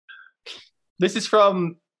This is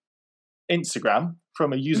from Instagram,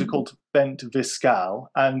 from a user called Bent Viscal,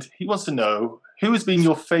 and he wants to know, who has been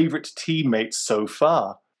your favourite teammate so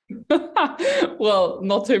far? Well,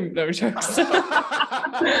 not him, no jokes.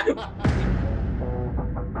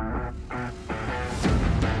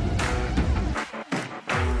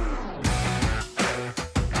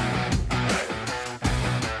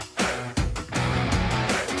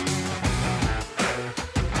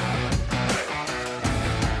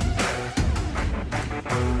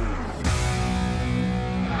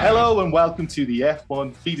 Hello and welcome to the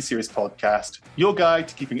F1 Feeder Series podcast, your guide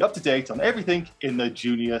to keeping up to date on everything in the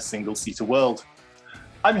junior single-seater world.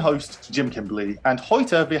 I'm your host, Jim Kimberley, and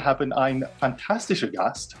heute wir haben ein fantastischer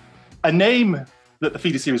Gast, a name that the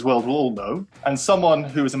Feeder Series world will all know, and someone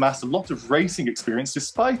who has amassed a lot of racing experience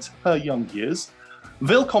despite her young years.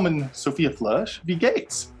 Willkommen, Sophia Floersch. Wie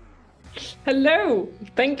geht's? Hello,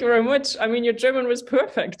 thank you very much. I mean, your German was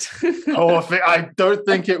perfect. I don't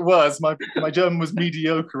think it was. My German was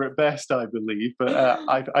mediocre at best, I believe, but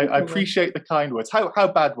I appreciate the kind words.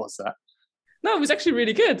 How bad was that? No, it was actually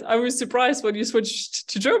really good. I was surprised when you switched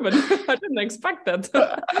to German. I didn't expect that.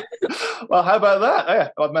 Well, how about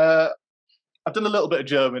that? Yeah, I've done a little bit of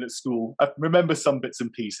German at school. I remember some bits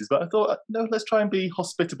and pieces, but I thought, no, let's try and be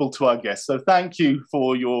hospitable to our guests. So thank you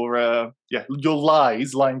for your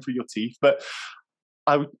lies, lying through your teeth. But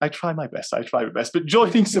I try my best. But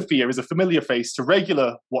joining Sophia is a familiar face to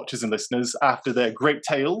regular watchers and listeners after their great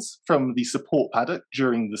tales from the support paddock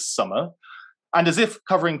during the summer. And as if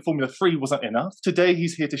covering Formula 3 wasn't enough, today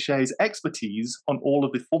he's here to share his expertise on all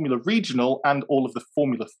of the Formula Regional and all of the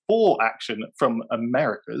Formula 4 action from the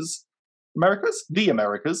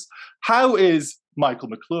Americas. How is Michael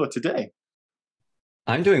McClure today?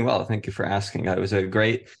 I'm doing well. Thank you for asking. It was a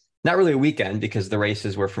great, not really a weekend because the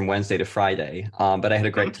races were from Wednesday to Friday, but I had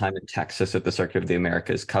a great time in Texas at the Circuit of the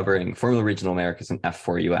Americas covering Formula Regional Americas and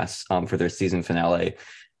F4 US for their season finale.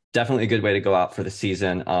 Definitely a good way to go out for the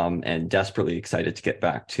season, and desperately excited to get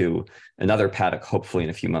back to another paddock, hopefully in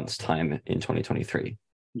a few months' time in 2023.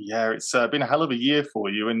 Yeah, it's been a hell of a year for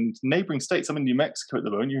you. And neighboring states, I'm in New Mexico at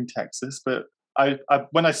the moment, you're in Texas. But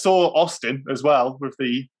when I saw Austin as well with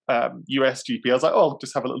the US GP, I was like, oh, I'll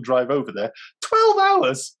just have a little drive over there. 12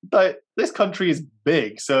 hours! Like, this country is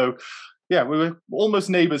big. So, yeah, we were almost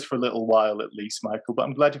neighbours for a little while at least, Michael. But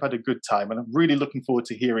I'm glad you've had a good time. And I'm really looking forward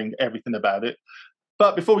to hearing everything about it.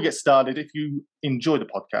 But before we get started, if you enjoy the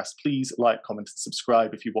podcast, please like, comment, and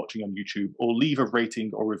subscribe if you're watching on YouTube, or leave a rating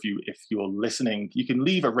or review if you're listening. You can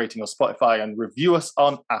leave a rating on Spotify and review us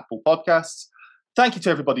on Apple Podcasts. Thank you to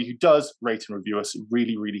everybody who does rate and review us. It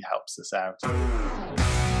really, really helps us out.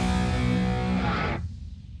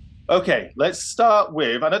 Okay, let's start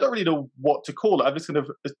with, and I don't really know what to call it. I'm just going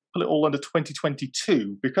to put it all under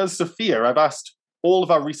 2022, because Sophia, I've asked all of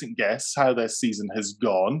our recent guests how their season has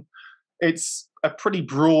gone. It's a pretty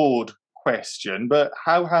broad question, but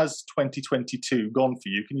how has 2022 gone for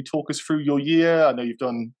you? Can you talk us through your year? I know you've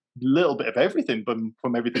done a little bit of everything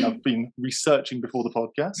from everything I've been researching before the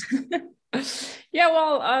podcast. Yeah,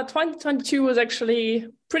 well, 2022 was actually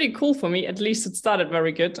pretty cool for me. At least it started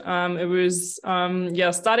very good. It was,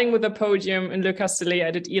 starting with a podium in Le Castellet.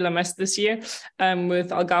 I did ELMS this year with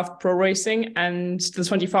Algarve Pro Racing and the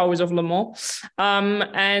 24 Hours of Le Mans.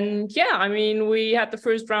 I mean, we had the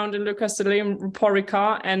first round in Le Castellet in Paul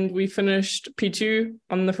Ricard, and we finished P2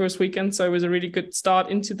 on the first weekend. So it was a really good start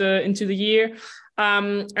into the year.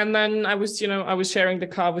 And then I was sharing the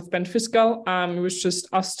car with Ben Fiscal. It was just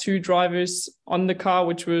us two drivers on the car,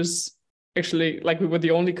 which was actually like we were the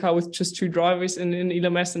only car with just two drivers in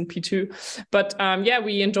ELMS and P2. But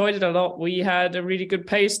we enjoyed it a lot. We had a really good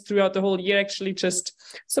pace throughout the whole year, actually, just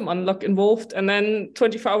some unluck involved. And then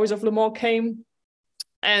 24 Hours of Le Mans came,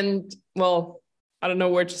 and well, I don't know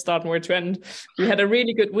where to start and where to end. We had a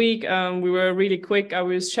really good week. We were really quick. I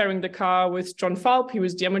was sharing the car with John Falp. He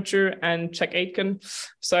was the amateur, and Jack Aitken.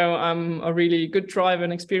 So I'm a really good driver,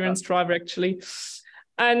 an experienced driver, actually.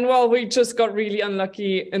 And well, we just got really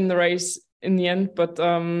unlucky in the race in the end. But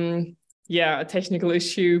a technical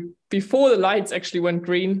issue before the lights actually went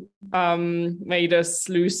green made us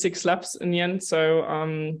lose 6 laps in the end. So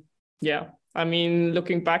I mean,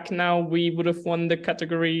 looking back now, we would have won the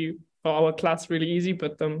category for our class really easy,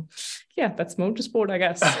 but that's motorsport, I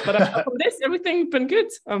guess. But apart from this, everything's been good,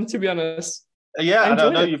 to be honest. Yeah, I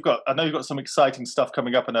know you've got some exciting stuff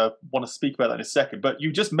coming up, and I want to speak about that in a second. But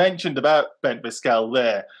you just mentioned about Bent Viscal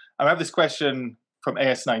there. I have this question from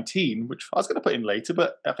AS19, which I was going to put in later,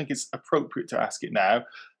 but I think it's appropriate to ask it now.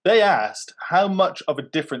 They asked, how much of a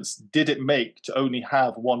difference did it make to only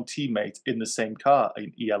have one teammate in the same car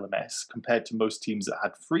in ELMS compared to most teams that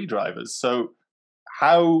had 3 drivers? So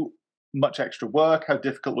how much extra work? How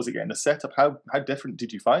difficult was it getting the setup? How different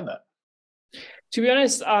did you find that? To be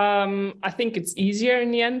honest, I think it's easier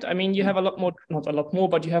in the end. I mean, you have a lot more, not a lot more,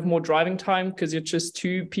 but you have more driving time because you're just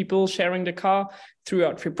two people sharing the car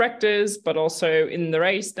throughout free practice, but also in the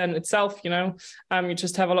race then itself, you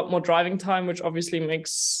just have a lot more driving time, which obviously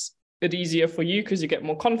makes it easier for you because you get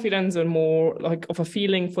more confidence and more like of a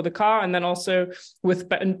feeling for the car. And then also with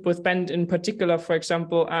Bent in particular, for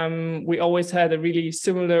example, we always had a really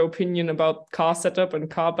similar opinion about car setup and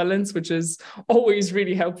car balance, which is always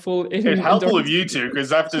really helpul. It's helpful of you two,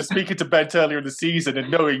 because after speaking to Bent earlier in the season and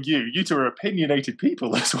knowing you two are opinionated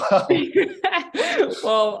people as well.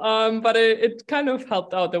 Well, but it kind of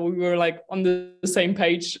helped out that we were like on the same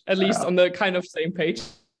page, at least on the kind of same page.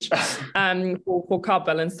 For car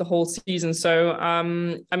balance the whole season. So I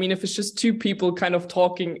mean, if it's just two people kind of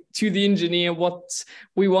talking to the engineer what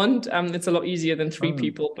we want, it's a lot easier than three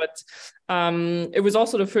people. But it was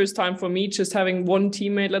also the first time for me just having one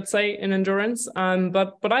teammate, let's say, in endurance.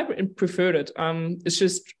 But I preferred it. It's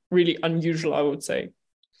just really unusual, I would say.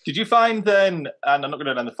 Did you find then, and I'm not going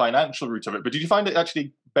to go down the financial route of it, but did you find it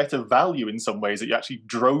actually better value in some ways that you actually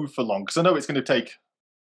drove for long? Because I know it's going to take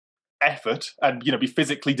effort and be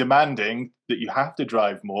physically demanding, that you have to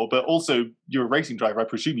drive more, but also you're a racing driver. I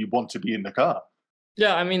presume you want to be in the car.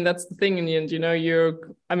 Yeah, I mean, that's the thing in the end.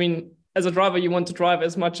 As a driver, you want to drive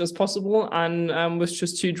as much as possible, and with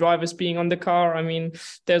just two drivers being on the car, I mean,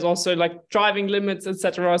 there's also like driving limits,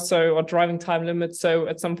 etc. or driving time limits. So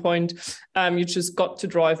at some point, you just got to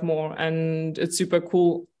drive more, and it's super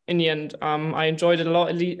cool. In the end, I enjoyed it a lot.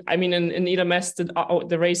 I mean, in ELMS,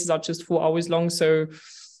 the races are just 4 hours long, so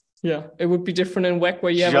yeah, it would be different in WEC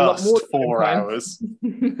where you have just a lot more 4 hours.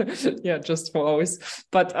 Yeah, just 4 hours.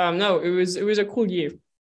 But no, it was a cool year.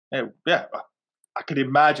 Yeah, I could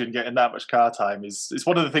imagine getting that much car time. It's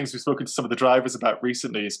one of the things we've spoken to some of the drivers about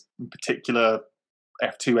recently. Is in particular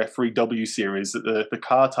F2, F3W series, that the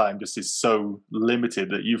car time just is so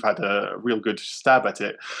limited that you've had a real good stab at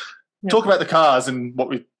it. Yeah. Talk about the cars and what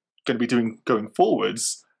we're going to be doing going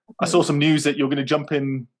forwards. I saw some news that you're going to jump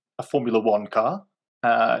in a Formula One car.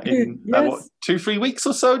 In yes. 2-3 weeks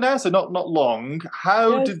or so now, so not long.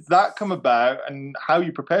 How did that come about, and how are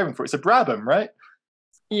you preparing for it? It's a Brabham, right?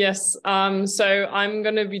 Yes. So I'm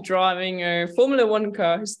gonna be driving a Formula One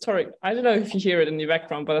car, historic. I don't know if you hear it in the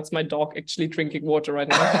background, but that's my dog actually drinking water right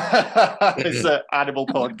now. It's an animal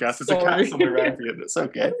podcast. There's a cat somewhere around here. That's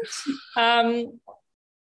okay.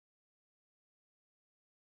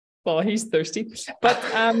 Well, he's thirsty. But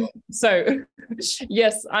so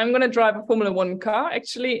yes, I'm going to drive a Formula One car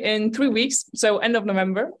actually in 3 weeks. So end of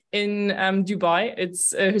November in Dubai.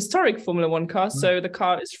 It's a historic Formula One car. So the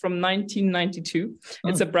car is from 1992.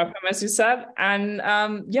 It's a Brabham, as you said. And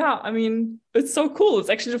yeah, I mean, it's so cool.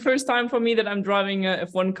 It's actually the first time for me that I'm driving a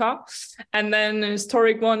F1 car. And then a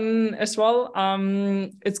historic one as well.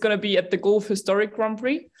 It's going to be at the Gulf Historic Grand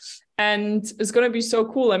Prix. And it's going to be so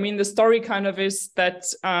cool. I mean, the story kind of is that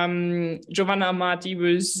Giovanna Amati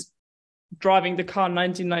was driving the car in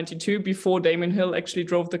 1992 before Damon Hill actually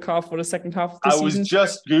drove the car for the second half of the season. I was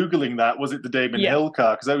just Googling that. Was it the Damon Hill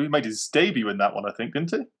car? Because he made his debut in that one, I think,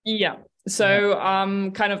 didn't he? Yeah. So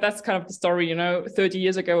that's kind of the story, 30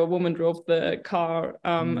 years ago, a woman drove the car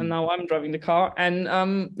and now I'm driving the car. And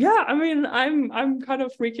yeah, I mean, I'm kind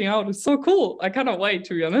of freaking out. It's so cool. I cannot wait,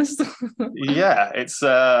 to be honest. Yeah,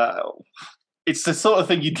 it's the sort of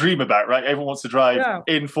thing you dream about, right? Everyone wants to drive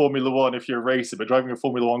in Formula One if you're a racer, but driving a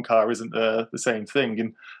Formula One car isn't the same thing.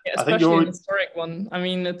 And yeah, especially an historic one. I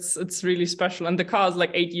mean, it's really special. And the car is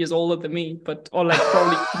like 8 years older than me, or like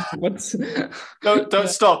probably. Don't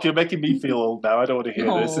stop. You're making me feel old now. I don't want to hear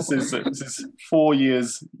this. This is 4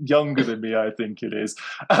 years younger than me, I think it is.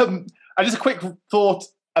 And just a quick thought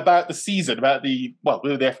about the season, about the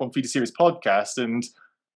F1 Feeder Series podcast, and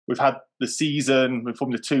we've had the season with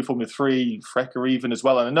Formula 2, Formula 3, Frecker even as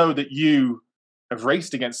well. And I know that you have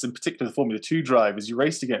raced against, in particular, the Formula 2 drivers. You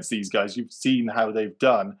raced against these guys. You've seen how they've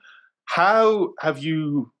done. How have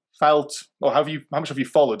you felt, or how much have you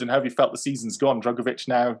followed, and how have you felt the season's gone? Dragovic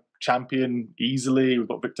now champion easily. We've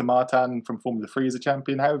got Victor Martin from Formula 3 as a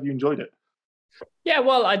champion. How have you enjoyed it? Yeah,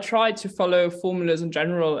 well, I try to follow formulas in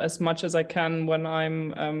general as much as I can when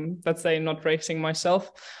I'm, let's say, not racing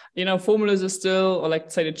myself. Formulas are still, or like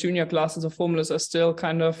say the junior classes of formulas are still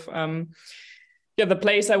kind of, the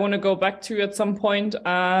place I want to go back to at some point.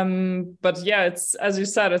 But yeah, it's, as you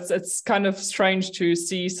said, it's kind of strange to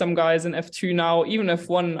see some guys in F2 now, even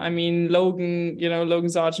F1. I mean, Logan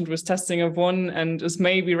Sargent was testing F1 and is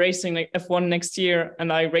maybe racing like F1 next year.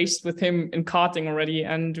 And I raced with him in karting already.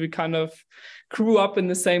 And we kind of grew up in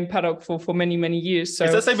the same paddock for many, many years. So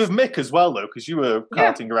it's the same with Mick as well, though, because you were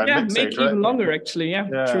karting around Mick's age, right? Even longer, actually. Yeah,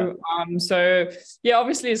 true. So yeah,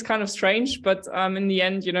 obviously it's kind of strange, but in the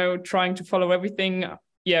end, trying to follow everything.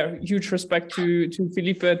 Yeah, huge respect to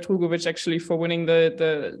Felipe Drugovich actually for winning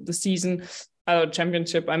the season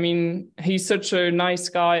championship. I mean, he's such a nice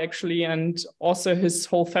guy actually, and also his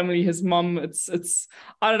whole family, his mom. It's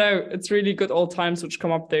I don't know, it's really good old times which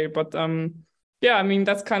come up there. But yeah, I mean,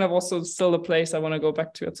 that's kind of also still the place I want to go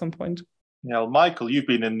back to at some point. Yeah, well, Michael, you've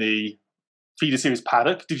been in the feeder series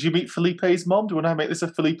paddock. Did you meet Felipe's mom? Do you want to make this a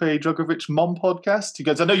Felipe Drugovich mom podcast?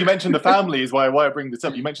 Because I know you mentioned the family is why I bring this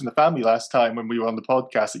up. You mentioned the family last time when we were on the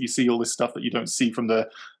podcast, that you see all this stuff that you don't see from the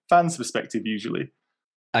fans' perspective usually.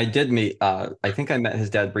 I did meet, I think I met his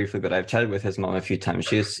dad briefly, but I've chatted with his mom a few times.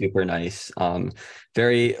 She is super nice, a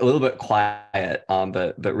little bit quiet,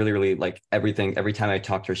 but really, really like everything. Every time I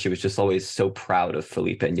talked to her, she was just always so proud of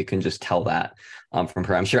Felipe, and you can just tell that from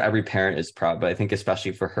her. I'm sure every parent is proud, but I think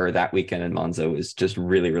especially for her, that weekend in Monza was just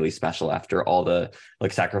really, really special after all the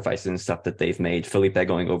like sacrifices and stuff that they've made. Felipe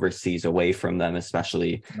going overseas away from them,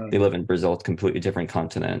 especially. They live in Brazil, it's a completely different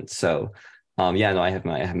continent. So I have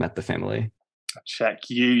met the family. Check.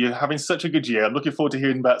 You're having such a good year. I'm looking forward to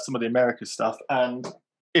hearing about some of the America stuff. And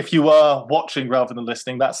if you are watching rather than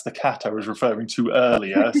listening, that's the cat I was referring to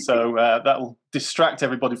earlier. So that will distract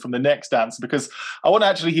everybody from the next answer, because I want to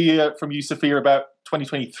actually hear from you, Sophia, about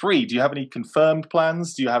 2023. Do you have any confirmed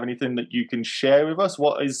plans? Do you have anything that you can share with us?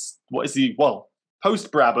 What is the,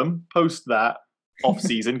 post Brabham, post that off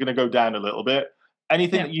season, going to go down a little bit?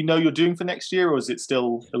 Anything that you're doing for next year, or is it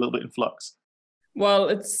still a little bit in flux? Well,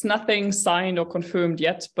 it's nothing signed or confirmed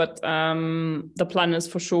yet, but the plan is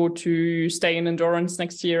for sure to stay in endurance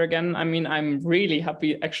next year again. I mean, I'm really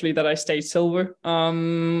happy actually that I stayed silver.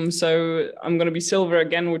 So I'm going to be silver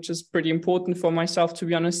again, which is pretty important for myself, to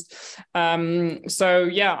be honest. So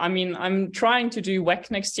yeah, I mean, I'm trying to do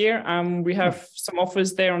WEC next year. We have some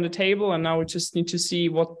offers there on the table, and now we just need to see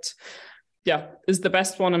what is the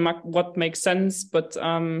best one and what makes sense. But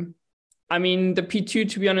I mean, the P2,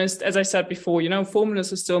 to be honest, as I said before,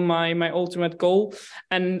 formulas is still my ultimate goal.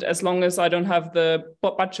 And as long as I don't have the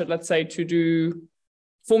budget, let's say, to do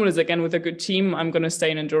formulas again with a good team, I'm going to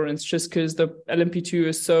stay in endurance, just because the LMP2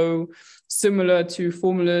 is so similar to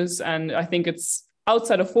formulas. And I think it's,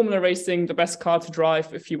 outside of formula racing, the best car to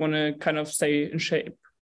drive if you want to kind of stay in shape.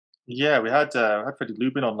 Yeah, we had Freddie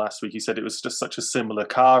Lubin on last week. He said it was just such a similar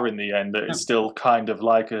car in the end that it's still kind of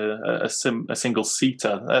like a single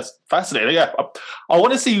seater. That's fascinating. Yeah, I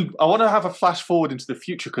want to have a flash forward into the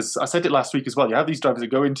future, because I said it last week as well. You have these drivers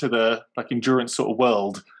that go into the like endurance sort of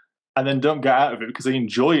world and then don't get out of it because they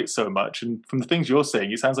enjoy it so much. And from the things you're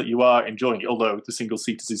saying, it sounds like you are enjoying it, although the single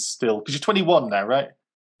seaters is still, because you're 21 now, right?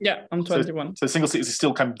 Yeah, I'm 21. So single seaters is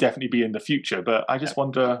still can definitely be in the future, but I just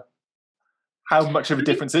wonder, how much of a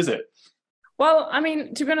difference is it? Well, I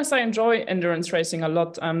mean, to be honest, I enjoy endurance racing a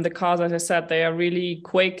lot. The cars, as I said, they are really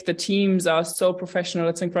quick. The teams are so professional.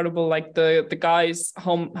 It's incredible. Like the guys,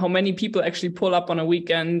 how many people actually pull up on a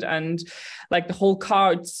weekend, and like the whole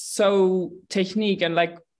car, it's so technique, and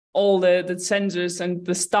like all the sensors and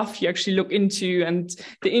the stuff you actually look into, and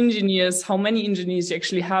the engineers, how many engineers you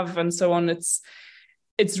actually have, and so on.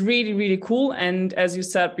 It's really, really cool. And as you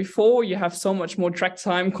said before, you have so much more track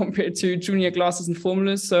time compared to junior classes and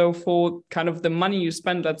formulas. So for kind of the money you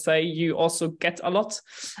spend, let's say, you also get a lot.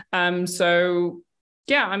 So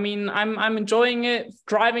yeah, I mean, I'm enjoying it.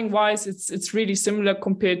 Driving wise, it's really similar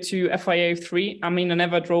compared to FIA F3. I mean, I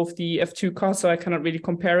never drove the F2 car, so I cannot really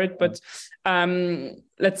compare it. But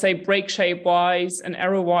let's say brake shape wise and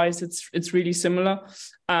aero wise, it's really similar.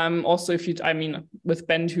 Also, with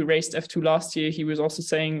Ben, who raced F2 last year, he was also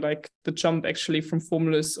saying like the jump actually from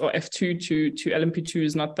formulas or F2 to LMP2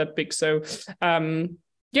 is not that big. So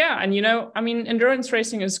yeah, and endurance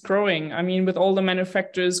racing is growing. I mean, with all the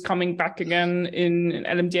manufacturers coming back again in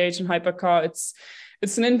LMDH and hypercar,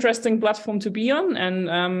 it's an interesting platform to be on,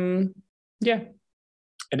 and yeah,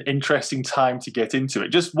 an interesting time to get into it.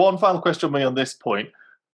 Just one final question on me on this point.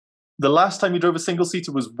 The last time you drove a single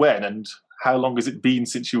seater was when, and how long has it been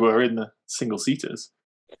since you were in the single seaters?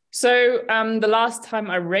 So the last time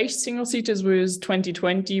I raced single seaters was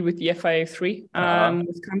 2020 with the FIA 3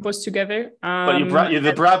 with Campos together. But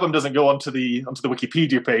the Brabham doesn't go onto the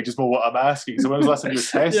Wikipedia page, is more what I'm asking. So when was the last time you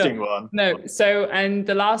were testing one? No. So, and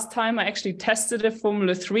the last time I actually tested a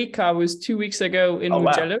Formula 3 car was 2 weeks ago in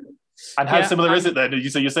Mugello. Wow. And how similar is it then?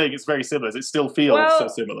 So you're saying it's very similar. Does it still feel so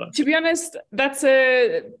similar? To be honest,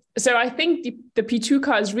 so I think the P2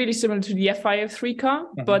 car is really similar to the FIA F3 car,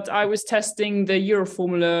 but I was testing the Euro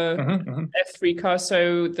Formula F3 car,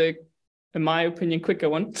 so the in my opinion, quicker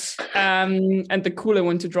one, and the cooler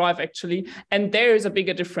one to drive actually. And there is a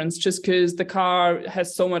bigger difference just because the car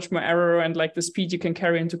has so much more error, and like the speed you can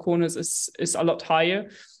carry into corners is a lot higher.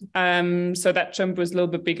 So that jump was a little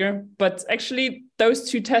bit bigger. But actually, those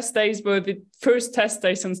 2 test days were the first test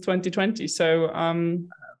day since 2020. So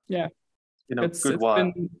yeah, it's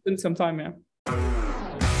been some time, yeah.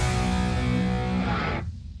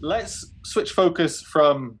 Let's switch focus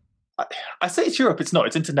from, I say it's Europe, it's not,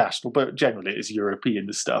 it's international, but generally it's European,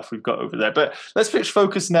 the stuff we've got over there. But let's switch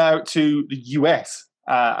focus now to the US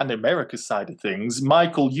and the America's side of things.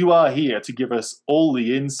 Michael, you are here to give us all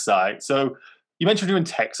the insight. So you mentioned you were in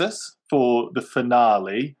Texas for the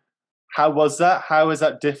finale. How was that? How has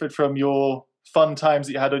that differed from your fun times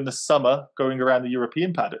that you had in the summer going around the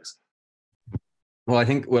European paddocks? Well, I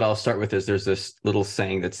think what I'll start with is there's this little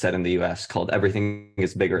saying that's said in the US called everything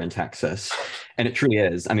is bigger in Texas. And it truly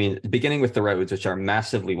is. I mean, beginning with the roads, which are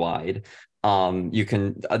massively wide,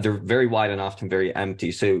 they're very wide and often very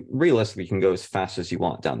empty. So realistically, you can go as fast as you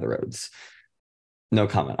want down the roads. No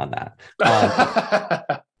comment on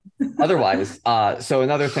that. Otherwise, so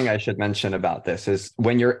another thing I should mention about this is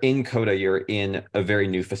when you're in COTA, you're in a very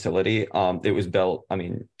new facility. It was built,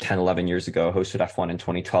 10, 11 years ago, hosted F1 in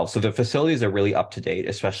 2012. So the facilities are really up to date,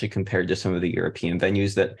 especially compared to some of the European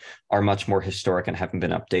venues that are much more historic and haven't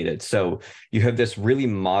been updated. So you have this really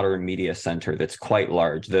modern media center that's quite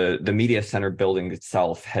large. The media center building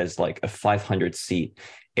itself has like a 500 seat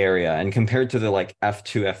area. And compared to the like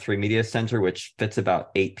F2, F3 media center, which fits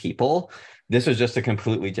about 8 people, this was just a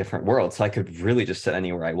completely different world. So I could really just sit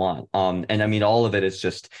anywhere I want. And I mean, all of it is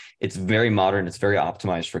just, it's very modern. It's very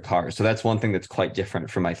optimized for cars. So that's one thing that's quite different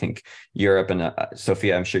from, I think, Europe. And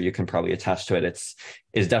Sophia, I'm sure you can probably attest to it. It's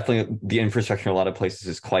definitely, the infrastructure in a lot of places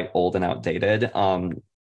is quite old and outdated. And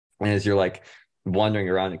as you're like wandering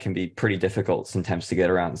around, it can be pretty difficult sometimes to get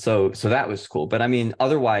around. So that was cool. But I mean,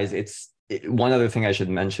 otherwise, one other thing I should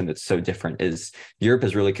mention that's so different is Europe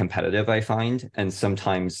is really competitive, I find, and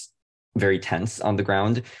sometimes very tense on the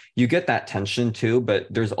ground. You get that tension too, but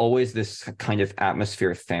there's always this kind of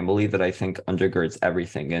atmosphere of family that I think undergirds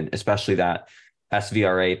everything. And especially that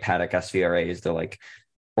SVRA, Paddock SVRA is the like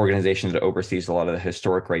organization that oversees a lot of the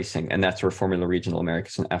historic racing. And that's where Formula Regional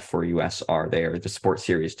Americas and F4 US are. They are the sport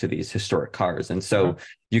series to these historic cars. And so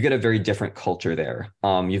you get a very different culture there.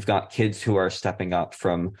 You've got kids who are stepping up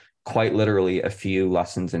from quite literally a few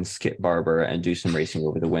lessons in Skip Barber and do some racing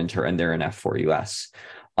over the winter, and they're in F4 US.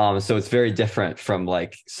 So it's very different from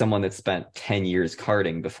like someone that spent 10 years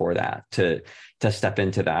karting before that to step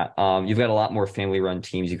into that. You've got a lot more family run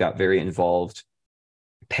teams. You've got very involved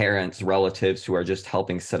parents, relatives who are just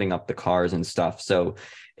helping setting up the cars and stuff. So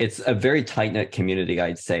it's a very tight knit community,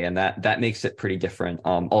 I'd say. And that makes it pretty different.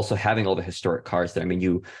 Also having all the historic cars there. I mean,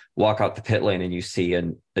 you walk out the pit lane and you see a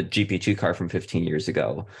GP2 car from 15 years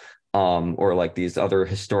ago. Or like these other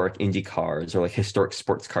historic Indy cars or like historic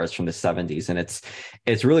sports cars from the 70s. And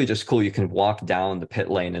it's really just cool. You can walk down the pit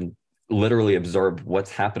lane and literally absorb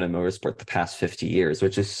what's happened in motorsport the past 50 years,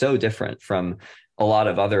 which is so different from a lot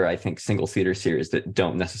of other, I think, single seater series that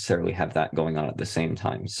don't necessarily have that going on at the same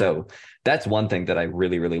time. So that's one thing that I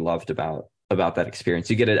really, really loved about that experience.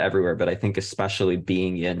 You get it everywhere, but I think especially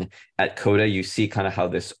being at COTA, you see kind of how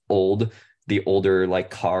the older like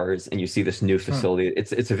cars, and you see this new facility.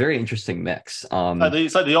 It's a very interesting mix.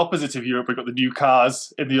 It's like the opposite of Europe. We've got the new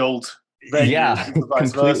cars in the old venues. Yeah,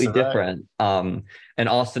 completely versa, different. Right? And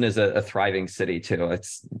Austin is a thriving city too.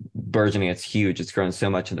 It's burgeoning. It's huge. It's grown so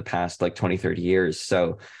much in the past like 20, 30 years.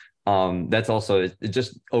 So that's also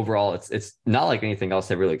just overall, it's not like anything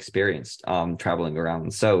else I've really experienced traveling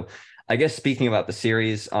around. So I guess speaking about the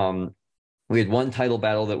series, we had one title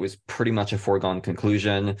battle that was pretty much a foregone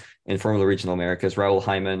conclusion in Formula Regional Americas. Raul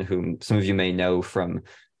Hyman, whom some of you may know from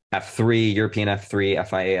F3, European F3,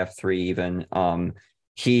 FIA F3 even,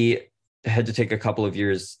 he had to take a couple of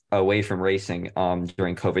years away from racing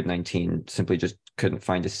during COVID-19, simply just couldn't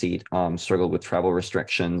find a seat, struggled with travel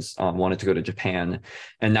restrictions, wanted to go to Japan.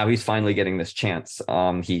 And now he's finally getting this chance.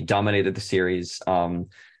 He dominated the series.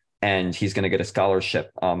 And he's going to get a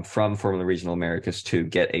scholarship from Formula Regional Americas to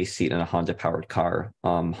get a seat in a Honda-powered car.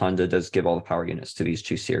 Honda does give all the power units to these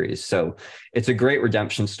two series. So it's a great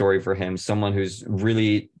redemption story for him, someone who's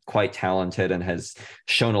really quite talented and has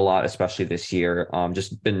shown a lot, especially this year,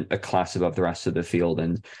 just been a class above the rest of the field,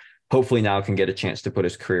 and hopefully now can get a chance to put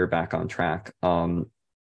his career back on track.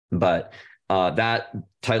 But that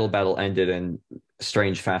title battle ended in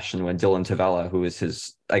strange fashion when Dylan Tavella, who is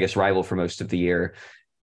his, I guess, rival for most of the year,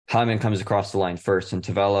 Hyman comes across the line first, and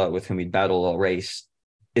Tavella, with whom he'd battled all race,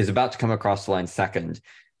 is about to come across the line second,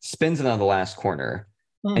 spins it on the last corner,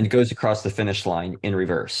 and goes across the finish line in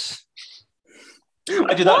reverse.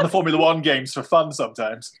 I do that in the Formula One games for fun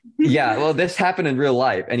sometimes. Yeah, well, this happened in real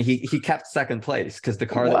life, and he kept second place because the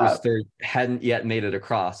car that was third hadn't yet made it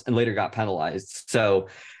across and later got penalized. So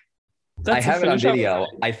I have it on video.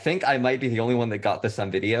 I think I might be the only one that got this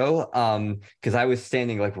on video, because I was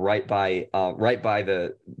standing like right by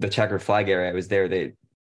the checkered flag area. I was there. They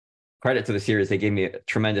credit to the series. They gave me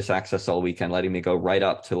tremendous access all weekend, letting me go right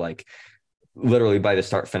up to like literally by the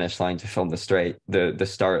start finish line to film the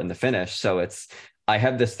start and the finish. So I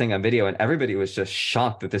have this thing on video, and everybody was just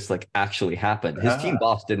shocked that this like actually happened. His team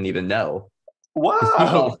boss didn't even know. Wow. His team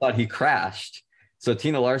boss thought he crashed. So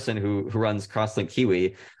Tina Larson, who runs Crosslink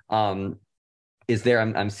Kiwi, is there.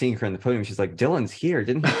 I'm seeing her in the podium. She's like, Dylan's here.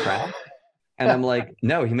 Didn't he crash? And I'm like,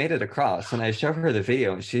 no, he made it across. And I show her the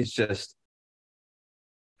video, and she's just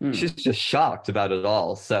shocked about it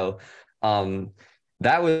all. So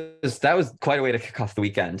that was quite a way to kick off the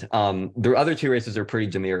weekend. The other two races are pretty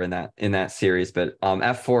demure in that series, but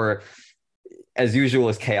F4, as usual,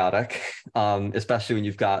 is chaotic, especially when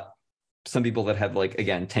you've got some people that have, like,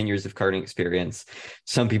 again, 10 years of karting experience,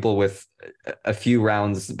 some people with a few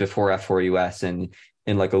rounds before F4 US and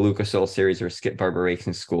in like a Lucas Oil series or Skip Barber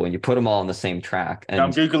Racing School, and you put them all on the same track. And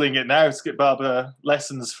I'm Googling it now, Skip Barber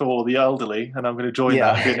lessons for the elderly, and I'm going to join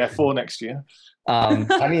that in F4 next year.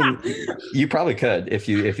 I mean, you probably could if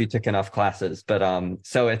you took enough classes, but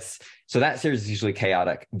so that series is usually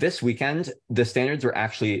chaotic. This weekend, the standards were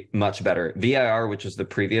actually much better. VIR, which was the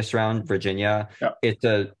previous round, Virginia, it's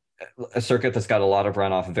a circuit that's got a lot of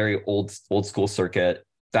runoff, a very old school circuit.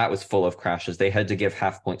 That was full of crashes. They had to give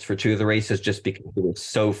half points for two of the races just because there were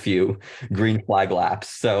so few green flag laps.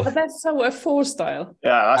 So but that's so F4 style.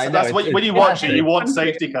 Yeah, that's what, when you watch it, you want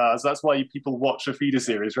safety cars. That's why people watch a feeder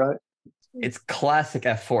series, right? It's classic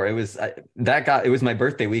F4. It was my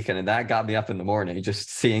birthday weekend, and that got me up in the morning,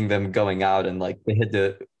 just seeing them going out, and like they had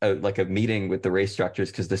to like a meeting with the race directors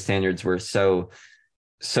because the standards were so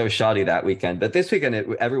shoddy that weekend. But this weekend,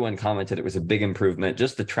 everyone commented it was a big improvement.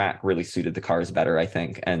 Just the track really suited the cars better, I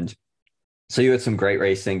think. And so you had some great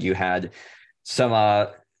racing. You had some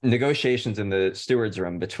negotiations in the stewards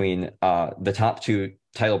room between the top two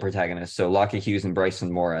title protagonists, so Lockie Hughes and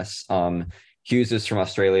Bryson Morris. Hughes is from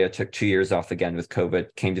Australia, took 2 years off again with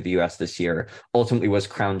COVID, came to the US this year, ultimately was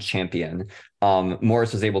crowned champion.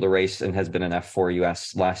 Morris was able to race and has been in F4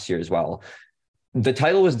 US last year as well. The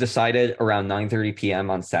title was decided around 9:30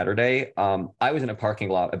 p.m. on Saturday. I was in a parking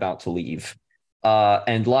lot about to leave.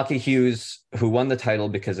 And Lockie Hughes, who won the title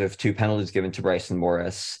because of two penalties given to Bryson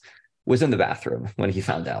Morris, was in the bathroom when he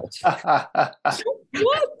found out.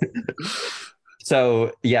 What?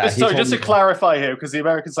 So, yeah. Just to clarify here, because the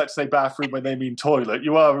Americans like to say bathroom when they mean toilet,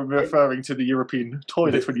 you are referring to the European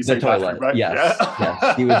toilet when you say toilet, bathroom, right? Yes,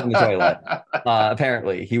 yes, he was in the toilet.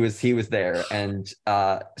 Apparently, he was there. And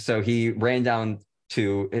so he ran down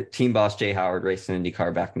to team boss Jay Howard, racing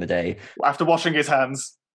IndyCar back in the day. After washing his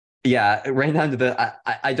hands. Yeah, ran down to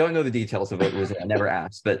I don't know the details of it. I never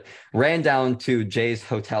asked, but ran down to Jay's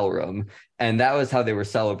hotel room, and that was how they were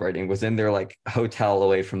celebrating, was in their like hotel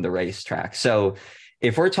away from the racetrack. So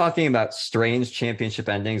if we're talking about strange championship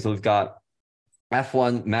endings, we've got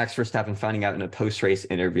F1, Max Verstappen finding out in a post-race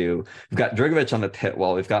interview. We've got Drugovich on the pit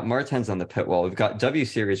wall. We've got Martins on the pit wall. We've got W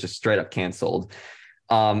Series just straight up canceled.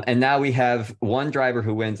 And now we have one driver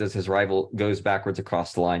who wins as his rival goes backwards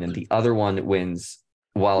across the line, and the other one wins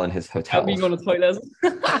while in his hotel. Being on the toilet.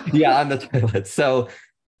 Yeah, on the toilet. So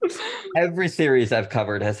every series I've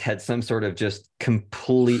covered has had some sort of just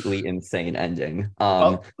completely insane ending.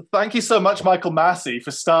 Well, thank you so much, Michael Massey,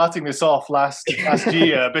 for starting this off last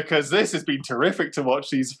year, because this has been terrific to watch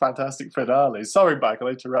these fantastic finales. Sorry, Michael, I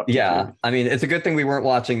interrupted you. Yeah, I mean, it's a good thing we weren't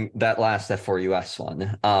watching that last F4 US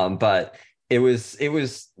one, but it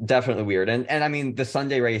was definitely weird. And I mean, the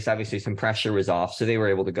Sunday race, obviously some pressure was off, so they were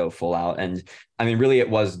able to go full out. And I mean, really, it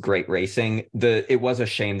was great racing. It was a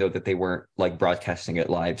shame, though, that they weren't like broadcasting it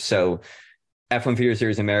live. So F1 Feeder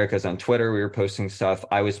Series Americas on Twitter, we were posting stuff.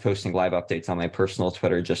 I was posting live updates on my personal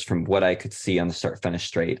Twitter just from what I could see on the start finish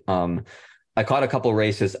straight. I caught a couple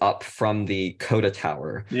races up from the Coda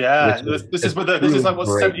Tower. Yeah, this is like what,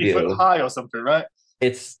 70 foot high or something, right?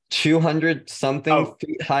 It's 200 something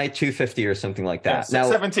feet high, 250 or something like that. Yeah, now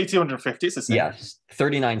 70, 250, it's the same. Yes,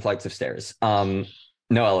 39 flights of stairs, no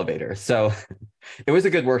elevator. So it was a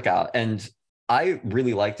good workout, and I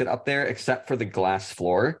really liked it up there, except for the glass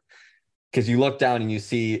floor, because you look down and you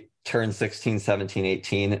see turn 16, 17,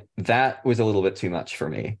 18. That was a little bit too much for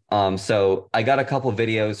me. So I got a couple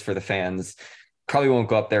videos for the fans. Probably won't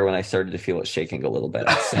go up there when I started to feel it shaking a little bit.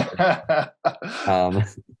 So,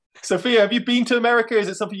 Sophia, have you been to America? Is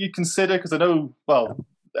it something you consider? Because I know, well,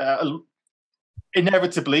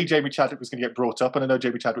 inevitably, Jamie Chadwick was going to get brought up, and I know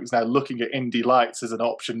Jamie Chadwick is now looking at Indy Lights as an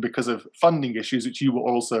option because of funding issues, which you were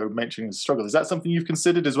also mentioning as a struggle. Is that something you've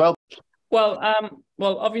considered as well? Well,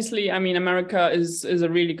 obviously, I mean, America is a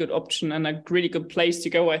really good option and a really good place to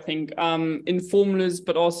go, I think, in formulas,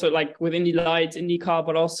 but also like with Indy Lights, IndyCar,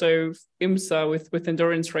 but also IMSA with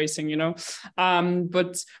endurance racing, you know.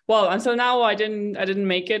 But well, until now, I didn't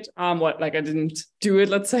make it. I didn't do it.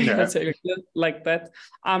 Let's say like that.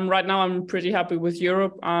 Right now, I'm pretty happy with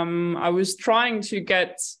Europe. I was trying to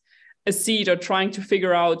get a seat or trying to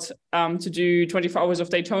figure out to do 24 hours of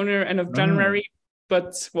Daytona end of January,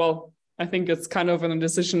 but well, I think it's kind of a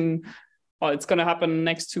decision. Well, it's going to happen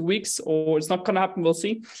next 2 weeks, or it's not going to happen. We'll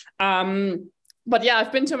see. But yeah,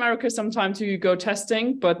 I've been to America sometime to go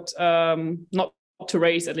testing, but not to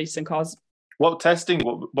race, at least in cars. What testing?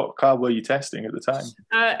 What car were you testing at the time?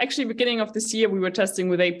 Actually, beginning of this year, we were testing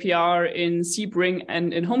with APR in Sebring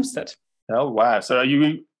and in Homestead. Oh wow! So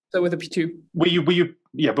with a P2? Were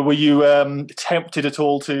you tempted at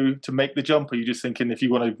all to make the jump? Or are you just thinking if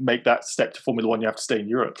you want to make that step to Formula One, you have to stay in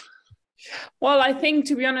Europe? Well, I think,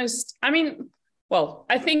 to be honest, I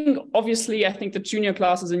think obviously, I think the junior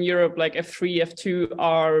classes in Europe, like F3,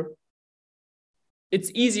 F2,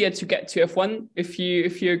 it's easier to get to F1 if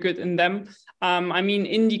you're good in them. I mean,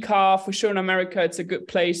 IndyCar, for sure in America, it's a good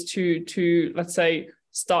place to let's say,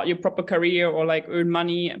 start your proper career or like earn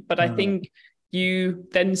money. But I think you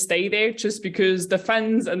then stay there just because the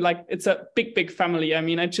fans and like it's a big family. I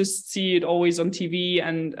mean, I just see it always on TV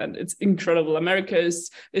and it's incredible. America is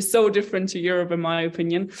so different to Europe, in my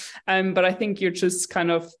opinion. But I think you're just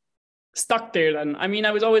kind of stuck there then. I mean,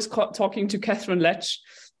 I was always talking to Catherine Lech,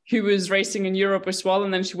 who was racing in Europe as well,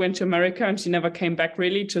 and then she went to America and she never came back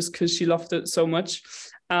really, just because she loved it so much.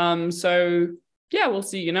 So yeah, we'll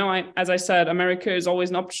see. You know, as I said, America is always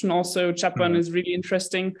an option. Also, Japan is really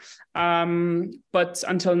interesting. But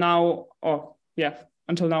until now,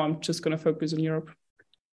 I'm just going to focus on Europe.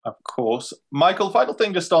 Of course. Michael, final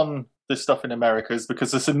thing just on this stuff in America is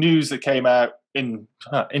because there's some news that came out in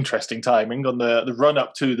interesting timing on the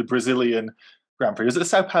run-up to the Brazilian Grand Prix. Is it the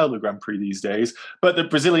Sao Paulo Grand Prix these days? But the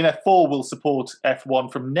Brazilian F4 will support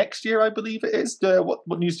F1 from next year, I believe it is.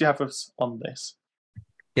 What news do you have for us on this?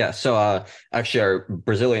 Yeah, so actually our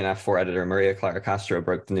Brazilian F4 editor, Maria Clara Castro,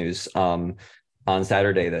 broke the news on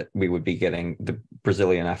Saturday that we would be getting the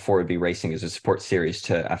Brazilian F4 would be racing as a support series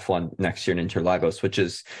to F1 next year in Interlagos, which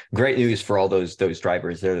is great news for all those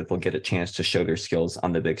drivers there, that they'll get a chance to show their skills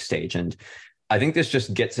on the big stage. And I think this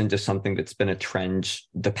just gets into something that's been a trend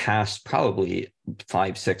the past probably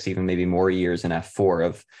 5, 6, even maybe more years in F4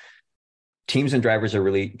 of teams and drivers are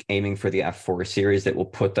really aiming for the F4 series that will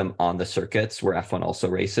put them on the circuits where F1 also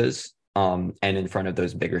races, and in front of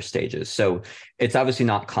those bigger stages. So it's obviously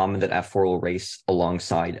not common that F4 will race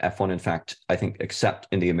alongside F1. In fact, I think except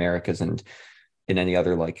in the Americas and in any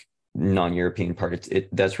other like non-European part,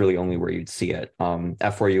 that's really only where you'd see it.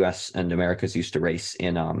 F4 US and Americas used to race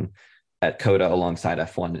in at COTA alongside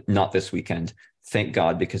F1, not this weekend. Thank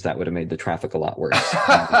God, because that would have made the traffic a lot worse.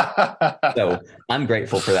 So I'm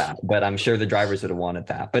grateful for that, but I'm sure the drivers would have wanted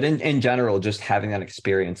that. But in general, just having that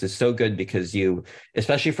experience is so good because you,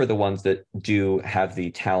 especially for the ones that do have the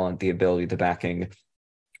talent, the ability, the backing,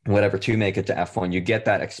 whatever, to make it to F1, you get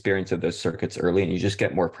that experience of those circuits early and you just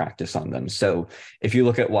get more practice on them. So if you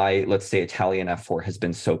look at why, let's say, Italian F4 has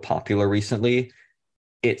been so popular recently,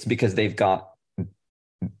 it's because they've got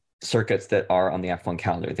circuits that are on the F1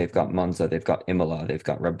 calendar. They've got Monza, they've got Imola, they've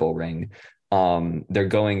got Red Bull Ring. They're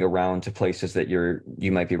going around to places that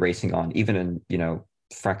you might be racing on, even in,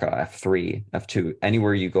 FRECA, F3, F2,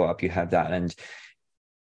 anywhere you go up, you have that. And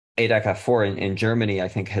ADAC F4 in Germany, I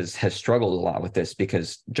think has struggled a lot with this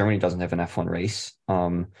because Germany doesn't have an F1 race.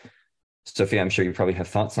 Sophia, I'm sure you probably have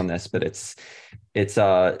thoughts on this, but it's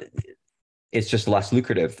just less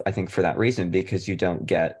lucrative, I think, for that reason, because you don't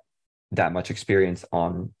get that much experience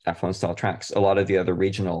on F1 style tracks. A lot of the other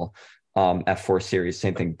regional F4 series,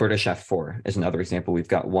 same thing. British F4 is another example. We've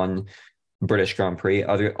got one British Grand Prix.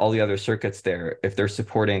 All the other circuits there, if they're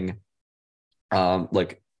supporting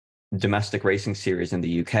like domestic racing series in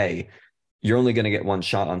the UK, you're only going to get one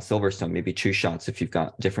shot on Silverstone, maybe 2 shots if you've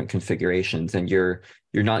got different configurations, and you're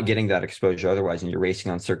not getting that exposure otherwise, and you're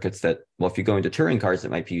racing on circuits that, well, if you go into touring cars,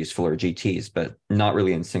 it might be useful, or GTs, but not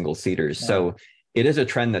really in single seaters. Yeah. So it is a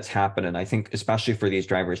trend that's happened. And I think especially for these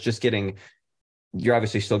drivers, you're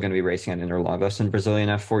obviously still going to be racing on Interlagos in Brazilian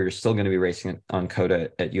F4. You're still going to be racing on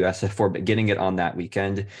COTA at US F4, but getting it on that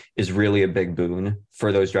weekend is really a big boon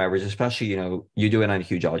for those drivers, especially, you do it on a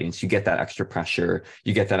huge audience. You get that extra pressure,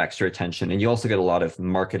 you get that extra attention, and you also get a lot of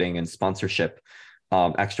marketing and sponsorship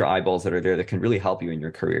extra eyeballs that are there that can really help you in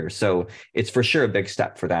your career. So it's for sure a big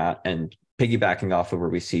step for that. And piggybacking off of where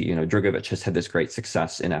we see, Drugovich has had this great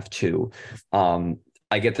success in F2.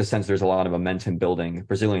 I get the sense there's a lot of momentum building.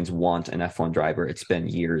 Brazilians want an F1 driver. It's been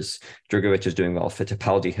years. Drugovich is doing well.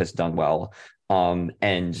 Fittipaldi has done well.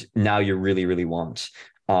 And now you really, really want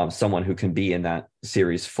someone who can be in that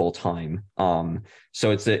series full time.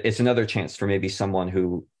 So it's another chance for maybe someone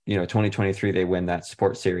who, 2023, they win that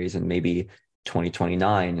sport series, and maybe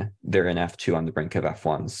 2029, they're in F2 on the brink of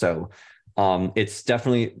F1. So it's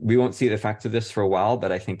definitely, we won't see the effect of this for a while,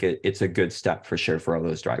 but I think it's a good step for sure for all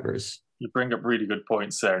those drivers. You bring up really good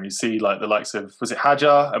points there, and you see like the likes of, was it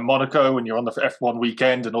Hadjar and Monaco, when you're on the F1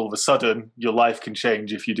 weekend, and all of a sudden your life can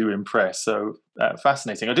change if you do impress. So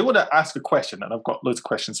fascinating. I do want to ask a question, and I've got loads of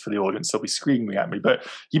questions for the audience, so they'll be screaming at me. But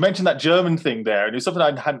you mentioned that German thing there, and it's something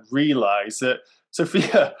I hadn't realised, that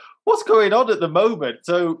Sophia, what's going on at the moment?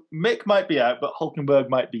 So Mick might be out, but Hülkenberg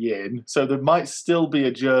might be in, so there might still be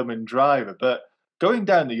a German driver. But going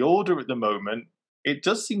down the order at the moment, it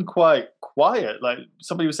does seem quite quiet. Like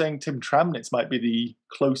somebody was saying, Tim Tramnitz might be the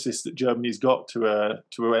closest that Germany's got to an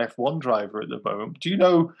F1 driver at the moment. Do you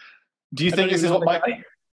think this is what might?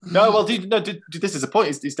 No, well, this is a point.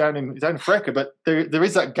 It's down in Frecker, but there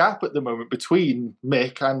is that gap at the moment between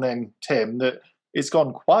Mick and then Tim that it's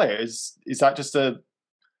gone quiet. Is that just the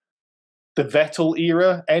Vettel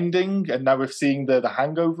era ending, and now we're seeing the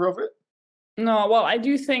hangover of it? No, well, I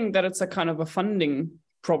do think that it's a kind of a funding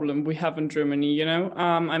problem we have in Germany,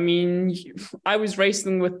 I mean, I was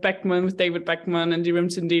racing with David Beckmann and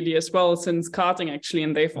Dirim Sindeli as well since karting, actually,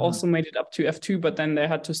 and they've also made it up to F2, but then they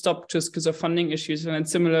had to stop just because of funding issues. And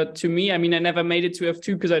it's similar to me. I mean, I never made it to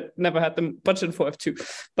F2 because I never had the budget for F2.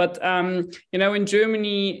 But, in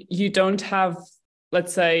Germany, you don't have,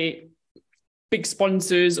 let's say, big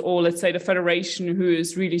sponsors, or let's say the federation who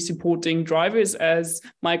is really supporting drivers, as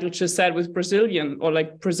Michael just said, with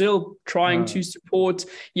Brazil trying to support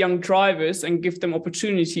young drivers and give them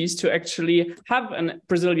opportunities to actually have a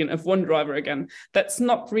Brazilian F1 driver again. That's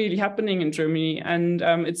not really happening in Germany, and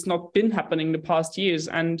it's not been happening the past years.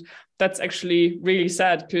 And that's actually really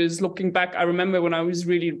sad, because looking back, I remember when I was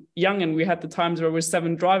really young and we had the times where there were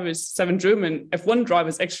 7 German F1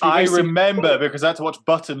 drivers actually. I remember, because I had to watch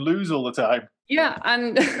Button lose all the time. Yeah,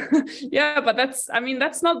 and but that's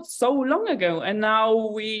not so long ago. And now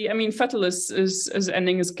Vettel is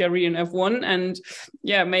ending his career in F1, and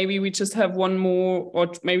maybe we just have one more, or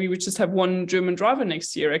maybe we just have one German driver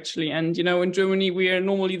next year, actually. And in Germany, we are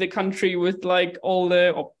normally the country with like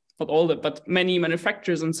not all but many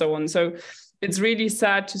manufacturers and so on. So it's really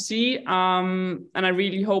sad to see. And I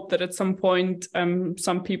really hope that at some point,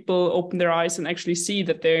 some people open their eyes and actually see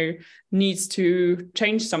that there needs to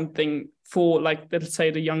change something for, like, let's say,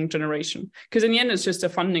 the young generation. Because in the end, it's just a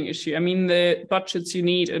funding issue. I mean, the budgets you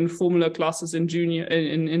need in formula classes in junior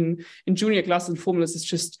classes and formulas is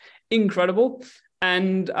just incredible.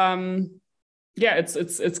 And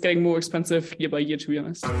it's getting more expensive year by year, to be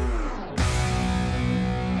honest.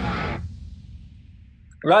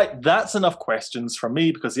 Right, that's enough questions from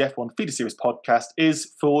me, because the F1 Feeder Series podcast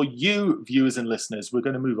is for you, viewers and listeners. We're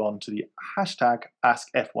going to move on to the hashtag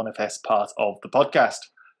AskF1FS part of the podcast.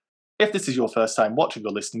 If this is your first time watching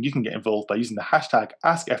or listening, you can get involved by using the hashtag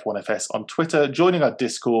AskF1FS on Twitter, joining our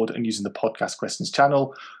Discord and using the podcast questions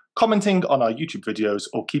channel, commenting on our YouTube videos,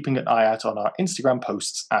 or keeping an eye out on our Instagram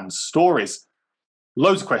posts and stories.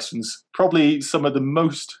 Loads of questions, probably some of the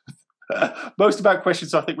most about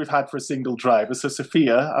questions I think we've had for a single driver. So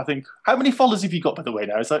Sophia, I think, how many followers have you got, by the way,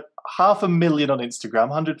 now? It's like 500,000 on Instagram,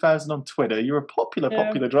 100,000 on Twitter. You're a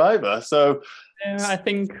popular driver. So I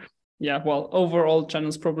think, overall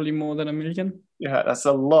channel's probably more than 1 million. Yeah, that's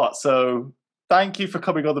a lot. So thank you for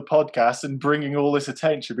coming on the podcast and bringing all this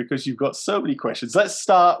attention, because you've got so many questions. Let's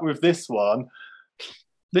start with this one.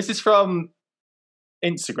 This is from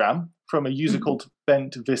Instagram, from a user called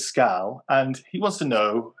Bent Viscal, and he wants to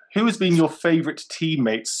know, who has been your favourite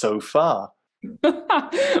teammate so far?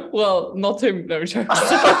 Well, not him. No, jokes.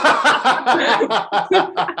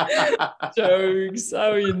 Jokes.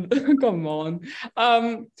 I mean, come on.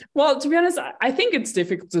 Well, to be honest, I think it's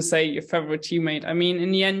difficult to say your favourite teammate. I mean,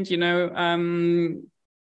 in the end,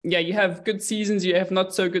 you have good seasons, you have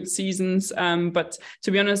not so good seasons. But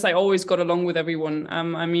to be honest, I always got along with everyone.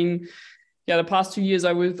 I mean, the past 2 years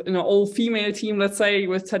I was in an all-female team, let's say,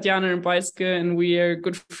 with Tatjana and Beiske, and we are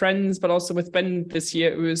good friends, but also with Ben this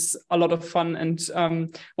year, it was a lot of fun. And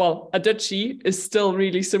Adachi is still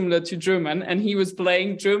really similar to German, and he was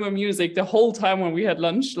playing German music the whole time when we had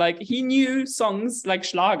lunch. Like, he knew songs like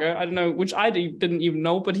Schlager, I don't know, which I didn't even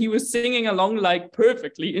know, but he was singing along like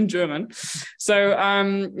perfectly in German. So,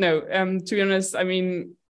 to be honest, I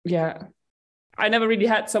mean, yeah, I never really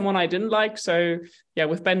had someone I didn't like. So yeah,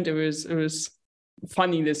 with Bent, it was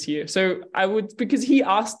funny this year. So because he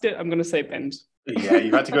asked it, I'm going to say Bent. Yeah,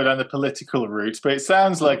 you've had to go down the political route, but it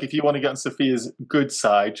sounds like if you want to get on Sophia's good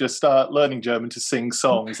side, just start learning German to sing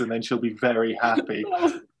songs, and then she'll be very happy.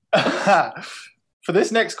 For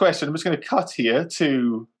this next question, I'm just going to cut here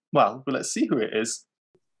to, well, let's see who it is.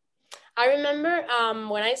 I remember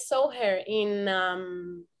when I saw her in,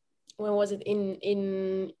 when was it,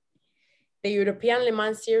 in the European Le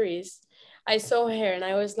Mans series, I saw her and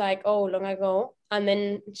I was like, oh, long ago. And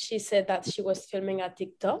then she said that she was filming a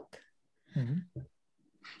TikTok. Mm-hmm.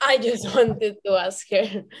 I just wanted to ask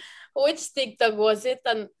her, which TikTok was it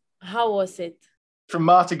and how was it? From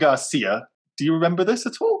Marta Garcia. Do you remember this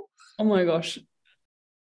at all? Oh my gosh.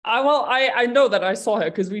 I know that I saw her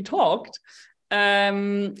because we talked.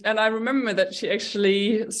 And I remember that she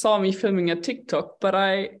actually saw me filming a TikTok, but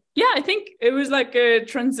I think it was like a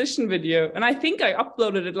transition video. And I think I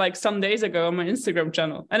uploaded it like some days ago on my Instagram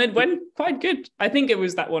channel, and it went quite good. I think it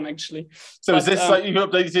was that one actually. So is this like you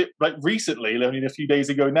updated it like recently, only a few days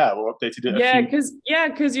ago now, or updated it?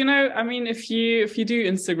 Because you know, I mean, if you do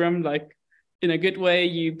Instagram like in a good way,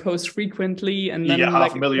 you post frequently, and then you get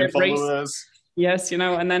like 500,000 followers. Yes, you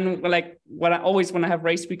know, and then like when I have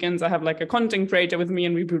race weekends, I have like a content creator with me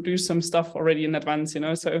and we produce some stuff already in advance, you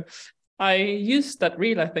know. So I used that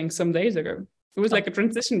reel, I think, some days ago. It was like a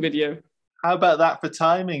transition video. How about that for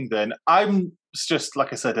timing then? I'm just,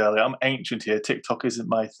 like I said earlier, I'm ancient here. TikTok isn't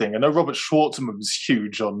my thing. I know Robert Schwartzman's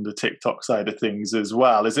huge on the TikTok side of things as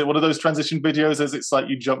well. Is it one of those transition videos as it's like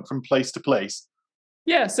you jump from place to place?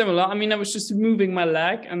 Yeah, similar. I mean, I was just moving my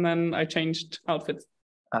leg and then I changed outfits.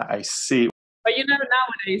 I see. But you know,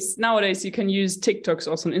 nowadays you can use TikToks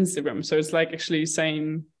also on Instagram, so it's like actually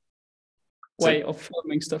same way of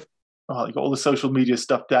filming stuff. Oh, you got all the social media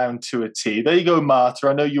stuff down to a T. There you go, Marta.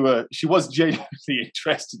 I know she was genuinely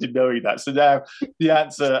interested in knowing that. So now the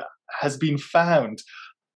answer has been found.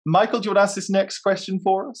 Michael, do you want to ask this next question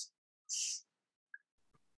for us?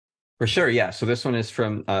 For sure, yeah. So this one is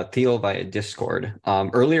from Theo via Discord.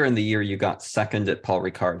 Earlier in the year, you got second at Paul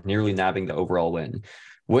Ricard, nearly nabbing the overall win.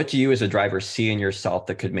 What do you as a driver see in yourself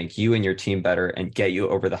that could make you and your team better and get you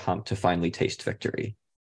over the hump to finally taste victory?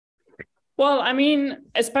 Well, I mean,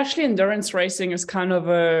 especially endurance racing is kind of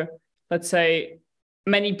a, let's say,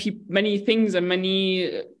 many things and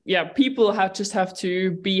many people just have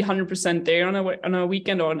to be 100% there on a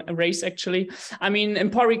weekend or on a race actually. I mean, in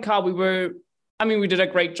Paul Ricard we did a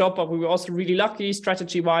great job, but we were also really lucky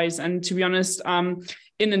strategy-wise. And to be honest, in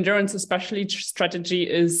endurance especially, strategy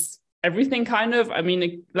is everything kind of. I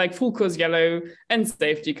mean, like full course yellow and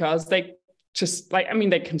safety cars, they just like, I mean,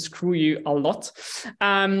 they can screw you a lot.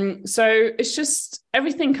 So it's just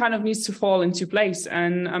everything kind of needs to fall into place.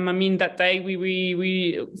 And I mean, that day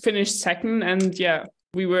we finished second, and yeah,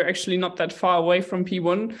 we were actually not that far away from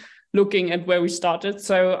P1 looking at where we started.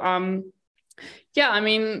 So yeah, I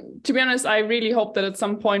mean, to be honest, I really hope that at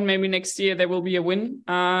some point, maybe next year, there will be a win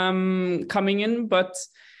coming in. But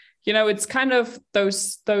you know, it's kind of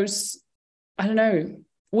those I don't know,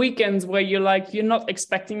 weekends where you're not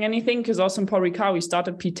expecting anything, because also in Paul Ricard we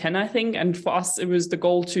started P10, I think, and for us it was the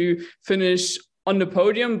goal to finish on the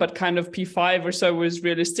podium, but kind of P5 or so was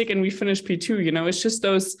realistic, and we finished P2. You know, it's just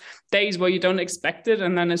those days where you don't expect it,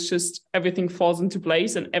 and then it's just everything falls into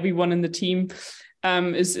place, and everyone in the team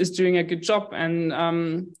is doing a good job,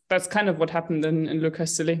 and that's kind of what happened in Le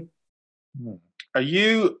Castellet. Are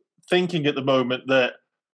you thinking at the moment that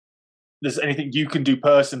there's anything you can do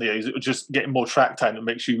personally? Is it just getting more track time that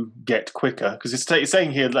makes you get quicker? Because it's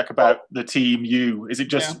saying here like about the team, is it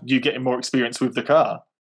just you getting more experience with the car?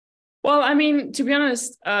 Well, I mean, to be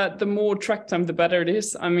honest, the more track time, the better it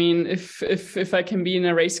is. I mean, if I can be in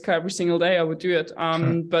a race car every single day, I would do it.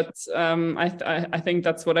 But I think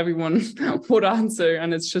that's what everyone would answer,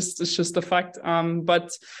 and it's just a fact.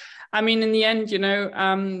 But I mean, in the end, you know,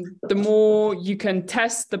 the more you can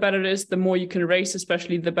test, the better it is. The more you can race,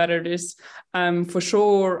 especially, the better it is. For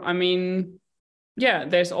sure. I mean, yeah,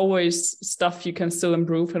 there's always stuff you can still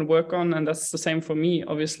improve and work on, and that's the same for me,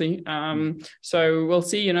 obviously. So we'll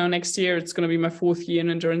see. You know, next year it's going to be my 4th year in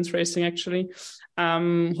endurance racing, actually.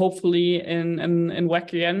 Hopefully in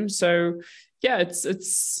WEC again. So yeah,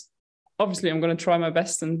 it's obviously I'm going to try my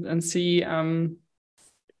best and see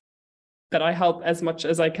that I help as much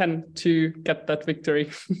as I can to get that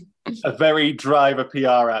victory. A very driver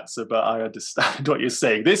PR answer, but I understand what you're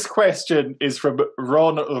saying. This question is from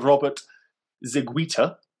Ron Robert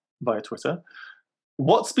Ziguita via Twitter.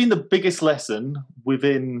 What's been the biggest lesson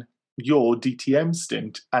within your DTM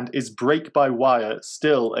stint, and is brake-by-wire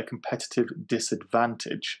still a competitive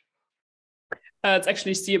disadvantage? It's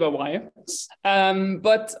actually steer-by-wire. So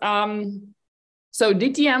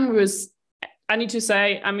DTM was, I need to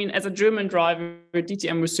say, I mean, as a German driver,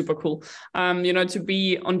 DTM was super cool. To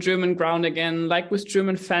be on German ground again, like with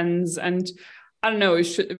German fans, and I don't know,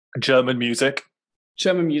 German music.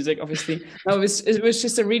 German music, obviously. No, it was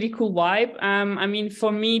just a really cool vibe. I mean,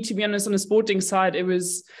 for me, to be honest, on the sporting side, it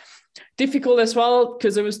was difficult as well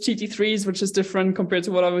because it was GT3s, which is different compared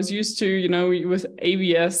to what I was used to, with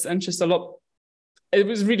ABS and just a lot. It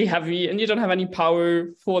was really heavy and you don't have any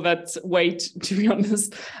power for that weight, to be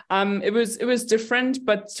honest. It was different,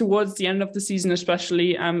 but towards the end of the season,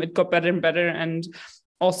 especially, it got better and better. And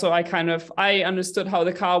also I understood how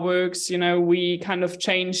the car works. We kind of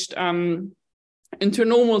changed into a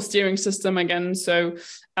normal steering system again. So,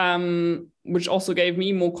 which also gave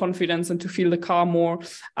me more confidence and to feel the car more.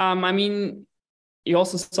 I mean, you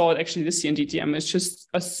also saw it actually this year in DTM. It's just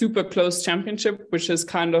a super close championship, which is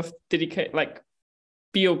kind of dedicated, like,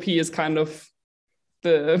 BOP is kind of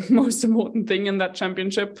the most important thing in that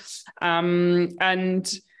championship.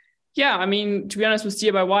 And yeah, I mean, to be honest, with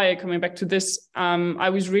steer-by-wire, coming back to this, I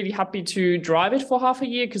was really happy to drive it for half a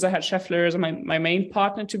year because I had Scheffler as my main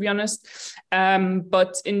partner, to be honest.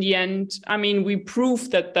 But in the end, I mean, we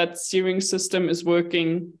proved that steering system is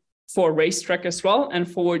working for a racetrack as well and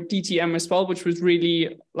for DTM as well, which was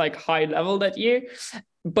really like high level that year.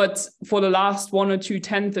 But for the last 1 or 2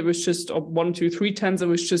 tenths, it was just, or 1, 2, 3 tenths, it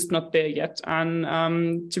was just not there yet.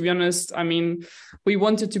 And to be honest, I mean, we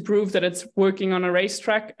wanted to prove that it's working on a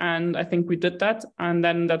racetrack, and I think we did that. And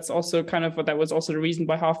then that's also that was also the reason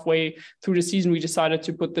why halfway through the season we decided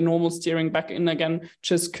to put the normal steering back in again,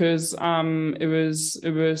 just because it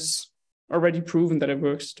was already proven that it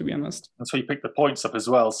works, to be honest. That's why you picked the points up as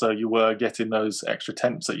well, so you were getting those extra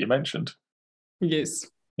tenths that you mentioned. Yes.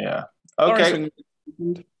 Yeah. Okay.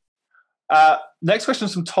 Next question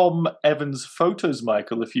is from Tom Evans Photos,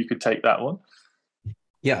 Michael, if you could take that one.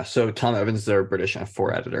 Yeah, so Tom Evans is our British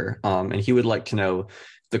F4 editor, and he would like to know,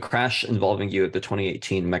 the crash involving you at the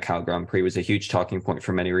 2018 Macau Grand Prix was a huge talking point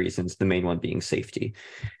for many reasons, the main one being safety.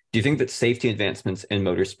 Do you think that safety advancements in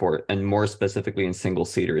motorsport, and more specifically in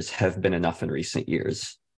single-seaters, have been enough in recent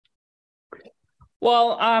years?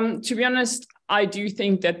 Well, to be honest, I do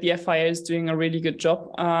think that the FIA is doing a really good job.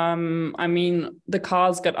 I mean, the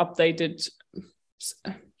cars got updated,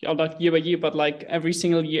 not year by year, but like every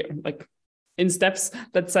single year, like in steps.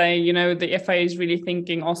 Let's say, the FIA is really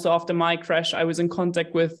thinking. Also, after my crash, I was in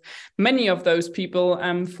contact with many of those people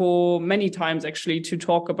for many times actually to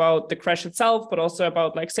talk about the crash itself, but also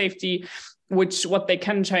about like safety, what they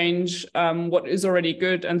can change, what is already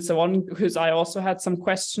good, and so on, because I also had some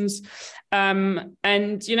questions. And,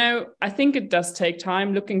 I think it does take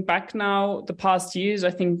time. Looking back now, the past years,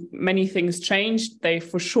 I think many things changed. They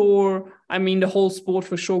for sure, I mean, the whole sport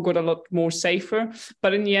for sure got a lot more safer.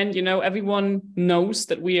 But in the end, everyone knows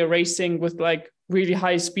that we are racing with like really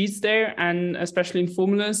high speeds there. And especially in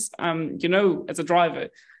formulas, as a driver,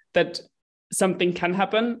 that something can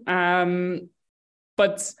happen.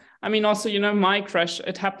 But I mean, also, my crash,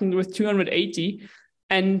 it happened with 280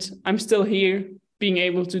 and I'm still here being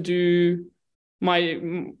able to do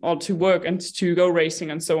to work and to go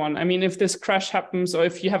racing and so on. I mean, if this crash happens, or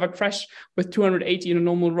if you have a crash with 280 in a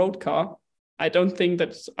normal road car, I don't think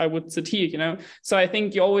that I would sit here, So I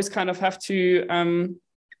think you always kind of have to,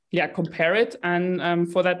 compare it.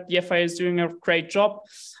 And for that, the FIA is doing a great job.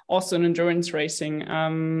 Also in endurance racing,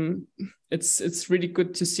 it's really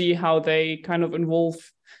good to see how they kind of involve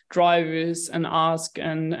drivers and ask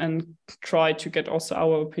and try to get also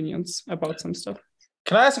our opinions about some stuff.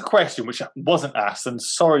 Can I ask a question which wasn't asked? And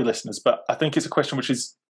sorry, listeners, but I think it's a question which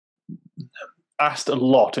is asked a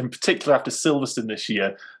lot, in particular after Silverstone this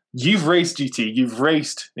year. You've raced GT, you've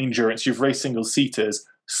raced endurance, you've raced single-seaters.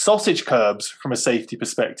 Sausage curbs from a safety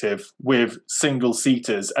perspective with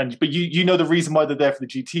single-seaters, but you know the reason why they're there for the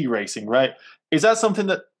GT racing, right? Is that something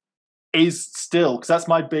that is still, because that's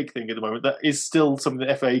my big thing at the moment, that is still something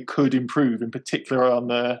that FIA could improve, in particular on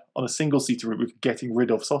a single-seater route with getting rid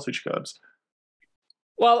of sausage curbs?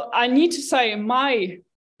 Well, I need to say my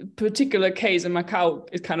particular case in Macau,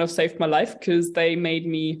 it kind of saved my life because they made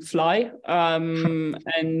me fly.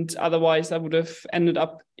 And otherwise I would have ended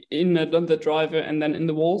up in the driver and then in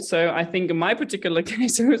the wall. So I think in my particular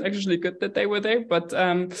case, it was actually good that they were there. But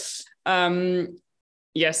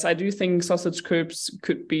yes, I do think sausage curbs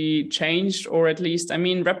could be changed, or at least, I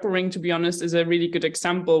mean, Ring, to be honest, is a really good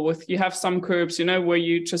example. With you have some curbs, you know, where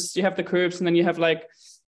you have the curbs and then you have like,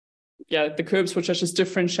 the curbs which are just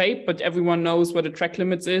different shape, but everyone knows where the track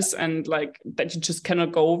limits is and like that you just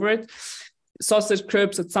cannot go over it. Sausage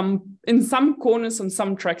curbs in some corners on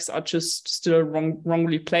some tracks are just still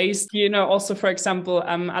wrongly placed. You know, also for example,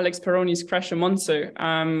 Alex Peroni's crash in Monza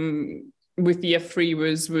with the F3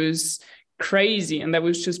 was crazy, and that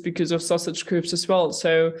was just because of sausage curbs as well.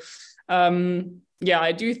 So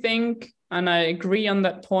I do think, and I agree on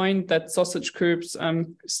that point, that sausage curbs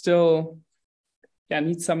still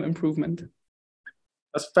need some improvement.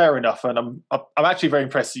 That's fair enough, and I'm actually very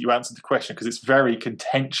impressed that you answered the question, because it's very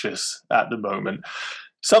contentious at the moment.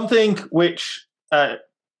 Something which I'm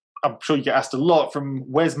sure you get asked a lot from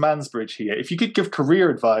Wes Mansbridge here. If you could give career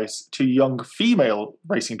advice to a young female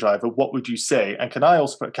racing driver, what would you say? And can I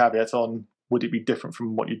also put a caveat on, would it be different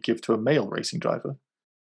from what you'd give to a male racing driver?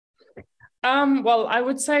 Well, I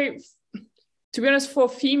would say, to be honest, for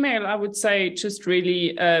female, I would say just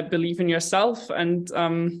really believe in yourself and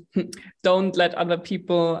don't let other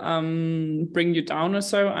people bring you down or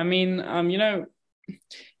so. I mean, you know,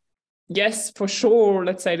 yes, for sure,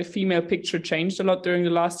 let's say the female picture changed a lot during the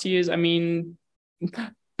last years. I mean,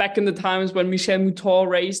 back in the times when Michel Mouton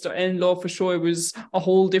raced or Ellen Law, for sure, it was a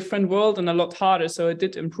whole different world and a lot harder. So it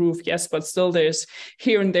did improve, yes, but still there's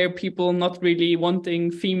here and there people not really wanting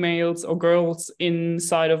females or girls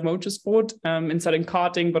inside of motorsport, inside in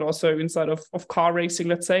karting, but also inside of car racing,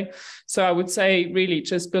 let's say. So I would say really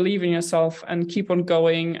just believe in yourself and keep on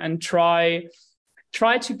going and try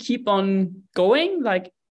to keep on going,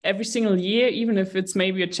 like every single year, even if it's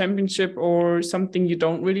maybe a championship or something you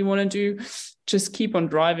don't really want to do, just keep on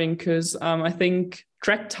driving, because I think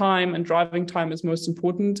track time and driving time is most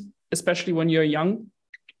important, especially when you're young.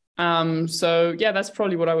 So yeah, that's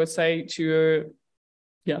probably what I would say to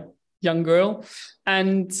a young girl.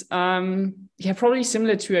 And probably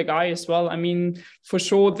similar to a guy as well. I mean, for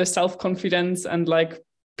sure, the self-confidence and like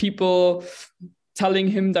people telling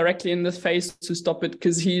him directly in the face to stop it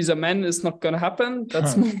because he's a man is not going to happen.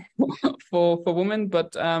 That's more for women.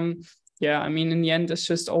 But I mean, in the end, it's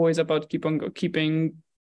just always about keep on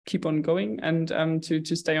going and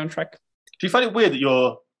to stay on track. Do you find it weird that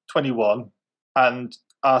you're 21 and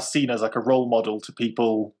are seen as like a role model to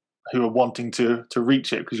people who are wanting to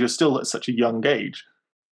reach it, because you're still at such a young age?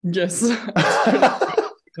 Yes.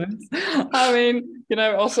 I mean, you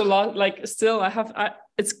know, also like still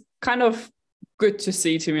it's kind of good to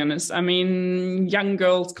see, to be honest. I mean, young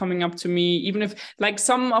girls coming up to me, even if like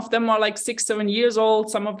some of them are like 6-7 years old,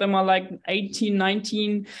 some of them are like 18,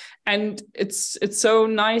 19, and it's so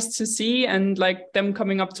nice to see, and like them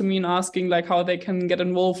coming up to me and asking like how they can get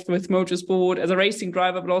involved with motorsport as a racing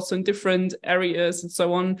driver, but also in different areas and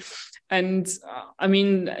so on. And I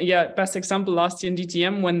mean, best example last year in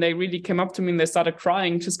DTM, when they really came up to me and they started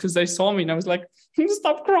crying just because they saw me, and I was like,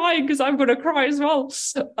 stop crying because I'm gonna cry as well.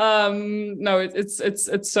 No,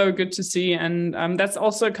 it's so good to see, and that's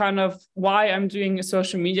also kind of why I'm doing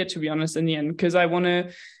social media, to be honest, in the end, because I want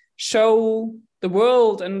to show the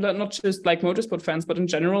world, and not just like motorsport fans, but in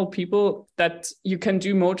general people, that you can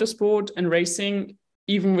do motorsport and racing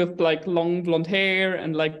even with like long blonde hair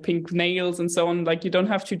and like pink nails and so on. Like you don't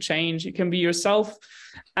have to change. You can be yourself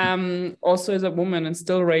also as a woman and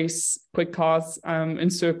still race quick cars in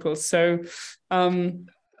circles. So circles.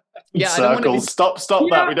 I don't want to Stop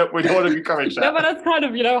that. We don't want to encourage that. No, but that's kind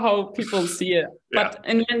of, you know, how people see it. But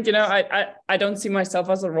in the end, you know, I don't see myself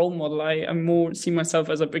as a role model. I more see myself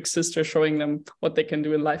as a big sister showing them what they can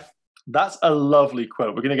do in life. That's a lovely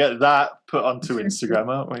quote. We're going to get that put onto Instagram,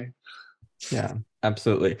 aren't we? Yeah,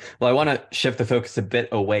 absolutely. Well, I want to shift the focus a bit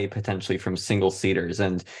away potentially from single seaters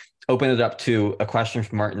and open it up to a question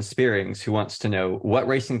from Martin Spearings, who wants to know, what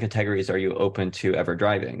racing categories are you open to ever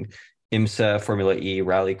driving? IMSA, Formula E,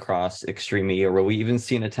 Rallycross, Extreme E, or will we even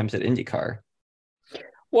see an attempt at IndyCar?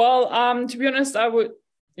 Well, to be honest, I would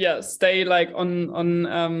stay like on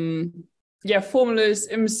formulas,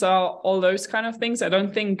 IMSA, all those kind of things. I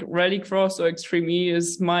don't think Rallycross or Extreme E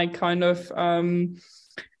is my kind of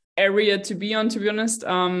area to be on, to be honest.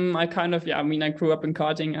 I kind of I grew up in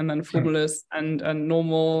karting, and then formulas and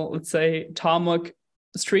normal, let's say, tarmac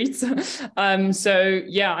streets. So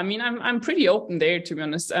yeah, I mean, I'm pretty open there, to be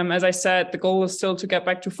honest. As I said, the goal is still to get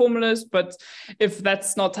back to formulas, but if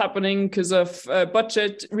that's not happening because of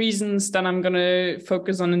budget reasons, then I'm gonna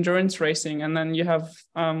focus on endurance racing. And then you have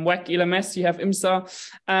WEC, ELMS, you have IMSA.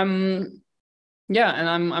 Yeah,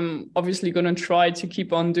 and I'm obviously going to try to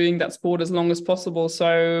keep on doing that sport as long as possible.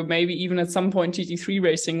 So maybe even at some point GT3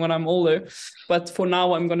 racing when I'm older. But for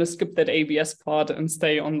now, I'm going to skip that ABS part and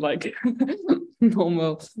stay on like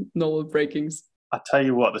normal breakings. I tell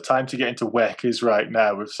you what, the time to get into WEC is right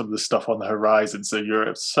now with some of the stuff on the horizon. So you're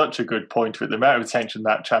at such a good point with the amount of attention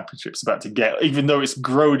that championship's about to get, even though it's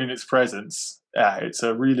grown in its presence. Yeah, it's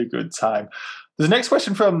a really good time. There's a next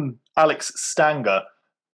question from Alex Stanger.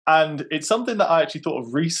 And it's something that I actually thought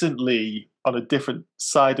of recently on a different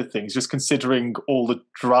side of things, just considering all the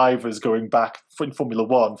drivers going back in Formula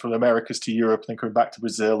One from Americas to Europe, and then coming back to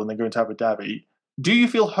Brazil, and then going to Abu Dhabi. Do you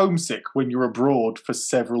feel homesick when you're abroad for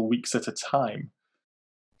several weeks at a time?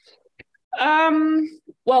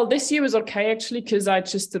 Well, this year was okay actually because I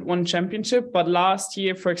just did one championship. But last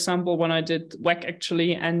year, for example, when I did WEC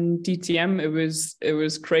actually and DTM, it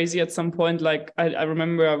was crazy at some point. Like I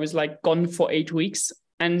remember I was like gone for 8 weeks.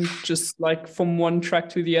 And just like from one track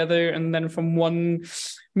to the other, and then from one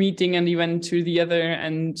meeting and event to the other.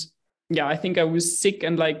 And yeah, I think I was sick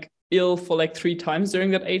and like ill for like 3 times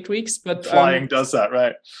during that 8 weeks. But flying does that,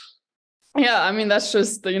 right? Yeah, I mean, that's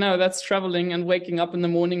just, that's traveling and waking up in the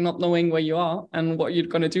morning, not knowing where you are and what you're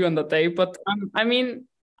going to do on that day. But I mean,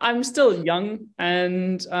 I'm still young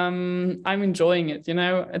and I'm enjoying it,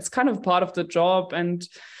 it's kind of part of the job. And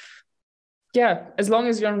yeah, as long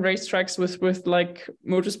as you're on racetracks with like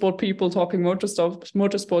motorsport people talking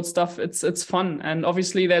motorsport stuff, it's fun. And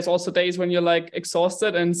obviously there's also days when you're like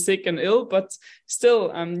exhausted and sick and ill, but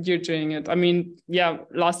still you're doing it. I mean, yeah,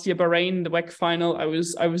 last year Bahrain, the WEC final, I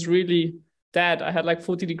was really dead. I had like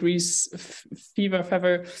 40 degrees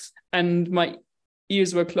fever, and my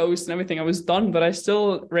ears were closed and everything. I was done, but I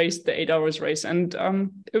still raced the 8 hours race, and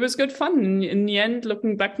it was good fun. In the end,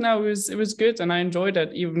 looking back now, it was good, and I enjoyed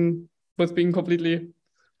it even with being completely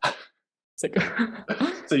sick.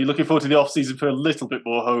 So you're looking forward to the off season for a little bit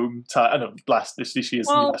more home time. I know this year's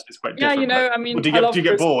blast is quite different. Yeah, I mean, do you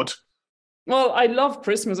get bored? Well, I love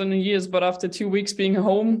Christmas and New Year's, but after 2 weeks being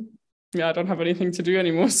home, yeah, I don't have anything to do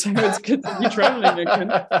anymore. So it's good to be traveling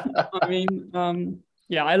again. I mean,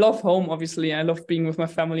 yeah, I love home. Obviously, I love being with my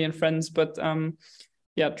family and friends, but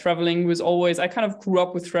yeah, traveling was always. I kind of grew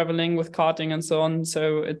up with traveling, with karting and so on.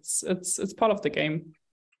 So it's part of the game.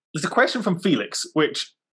 There's a question from Felix,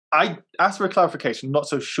 which I asked for a clarification, not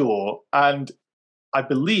so sure. And I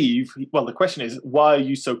believe, well, the question is, why are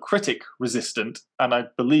you so critic resistant? And I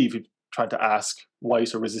believe you're trying to ask why you're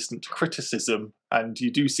so resistant to criticism. And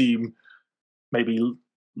you do seem maybe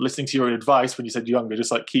listening to your own advice when you said younger,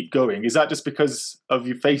 just like keep going. Is that just because of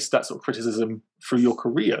you faced that sort of criticism through your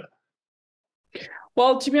career?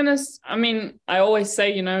 Well, to be honest, I mean, I always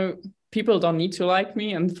say, people don't need to like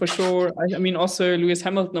me, and for sure, I mean, also Lewis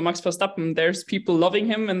Hamilton or Max Verstappen, there's people loving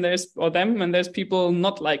him and there's people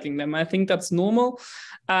not liking them. I think that's normal,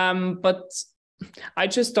 but I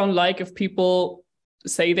just don't like if people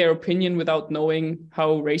say their opinion without knowing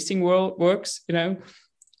how racing world works.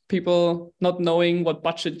 People not knowing what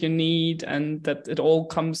budget you need, and that it all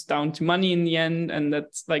comes down to money in the end, and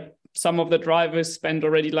that's like some of the drivers spend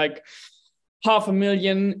already like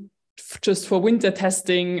 $500,000 just for winter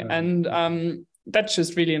testing. And that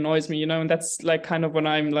just really annoys me, and that's like kind of when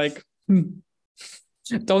I'm like,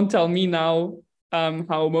 don't tell me now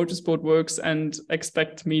how motorsport works and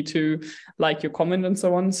expect me to like your comment and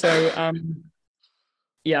so on. So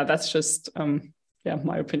yeah, that's just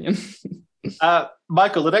my opinion.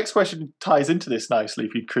 Michael, the next question ties into this nicely,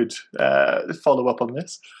 if you could follow up on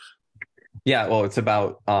this. Yeah, well, it's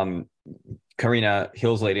about Karina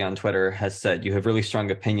Hillslady on Twitter has said, you have really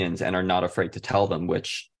strong opinions and are not afraid to tell them,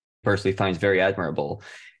 which personally finds very admirable.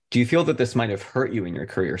 Do you feel that this might have hurt you in your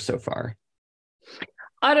career so far?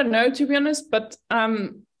 I don't know, to be honest, but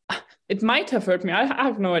it might have hurt me. I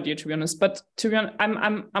have no idea, to be honest. But to be honest, I'm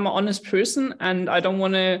an honest person, and I don't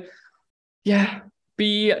want to,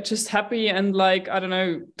 be just happy and like, I don't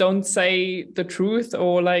know, don't say the truth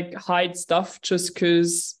or like hide stuff just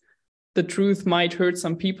because the truth might hurt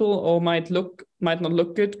some people or might not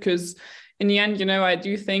look good. Because in the end, I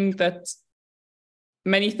do think that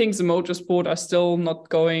many things in motorsport are still not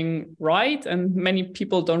going right, and many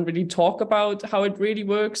people don't really talk about how it really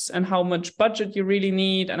works and how much budget you really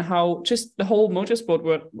need and how just the whole motorsport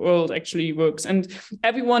world actually works. And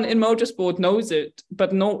everyone in motorsport knows it,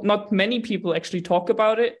 but not many people actually talk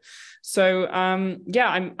about it. So I'm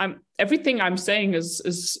everything I'm saying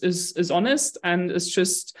is honest, and it's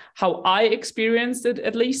just how I experienced it,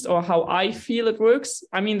 at least, or how I feel it works.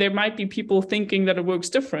 I mean, there might be people thinking that it works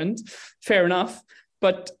different, fair enough,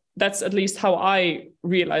 but that's at least how I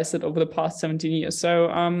realized it over the past 17 years.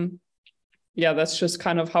 So that's just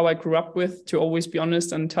kind of how I grew up with, to always be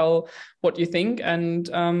honest and tell what you think. And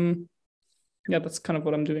that's kind of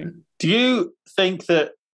what I'm doing. Do you think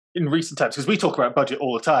that in recent times, because we talk about budget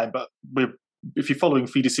all the time, but if you're following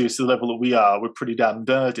Feeder Series to the level that we are, we're pretty damn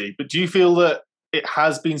nerdy. But do you feel that it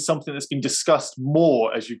has been something that's been discussed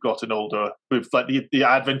more as you've gotten older, with like the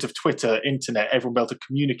advent of Twitter, internet, everyone be able to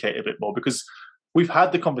communicate a bit more? Because we've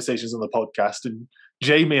had the conversations on the podcast, and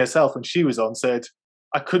Jamie herself, when she was on, said,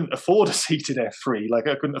 I couldn't afford a seat in F3. Like,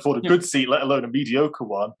 I couldn't afford a good seat, let alone a mediocre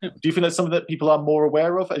one. Do you think that's something that people are more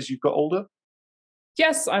aware of as you've got older?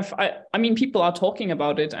 Yes, I mean, people are talking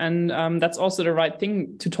about it, and that's also the right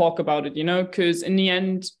thing to talk about it, because in the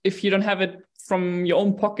end, if you don't have it from your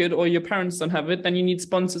own pocket, or your parents don't have it, then you need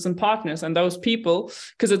sponsors and partners. And those people,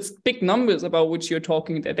 because it's big numbers about which you're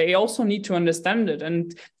talking, they also need to understand it.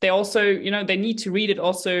 And they also, they need to read it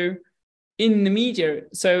also in the media.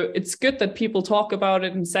 So it's good that people talk about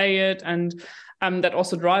it and say it, and that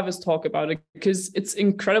also drivers talk about it, because it's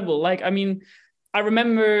incredible. Like, I mean, I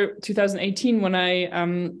remember 2018 when I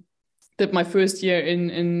did my first year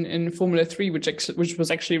in Formula 3, which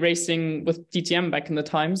was actually racing with DTM back in the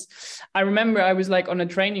times. I remember I was like on a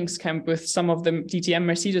trainings camp with some of the DTM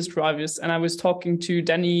Mercedes drivers, and I was talking to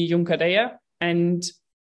Danny Juncadella, and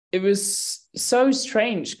it was so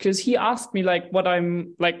strange because he asked me what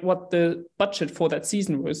the budget for that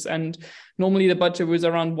season was, and normally the budget was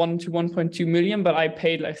around 1 to 1.2 million, but I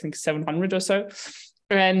paid I think 700 or so.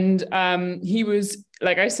 And he was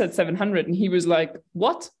like, I said 700, and he was like,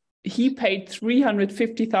 what? He paid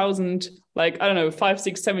 350,000, 5,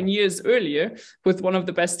 6, 7 years earlier with one of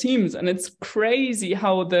the best teams. And it's crazy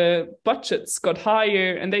how the budgets got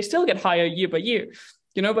higher, and they still get higher year by year,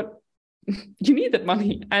 but you need that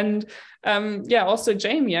money. And also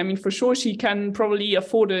Jamie, I mean, for sure, she can probably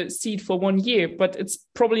afford a seat for 1 year, but it's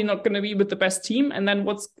probably not going to be with the best team. And then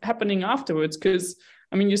what's happening afterwards? Because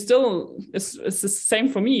I mean, it's the same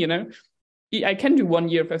for me, I can do 1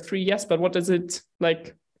 year of F3, yes, but what is it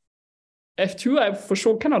like? F2, I for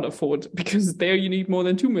sure cannot afford, because there you need more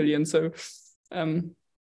than 2 million. So,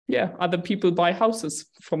 other people buy houses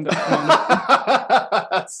from that.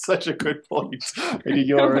 That's such a good point. In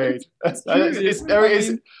your age,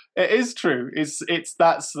 it is true.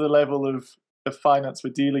 That's the level of finance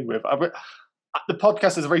we're dealing with. The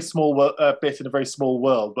podcast is a very small bit in a very small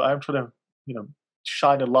world, but I'm trying to,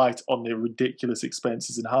 shine a light on the ridiculous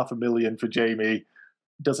expenses, and 500,000 for Jamie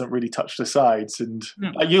doesn't really touch the sides. And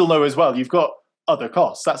you'll know as well, you've got other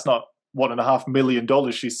costs. That's not $1.5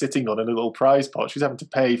 million she's sitting on in a little prize pot. She's having to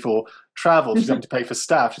pay for travel. She's having to pay for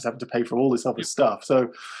staff. She's having to pay for all this other stuff.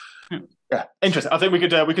 So yeah, interesting. I think we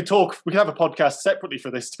could have a podcast separately for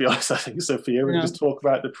this, to be honest. I think, Sophia, we can just talk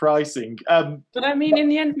about the pricing. But I mean, in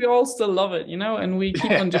the end, we all still love it, and we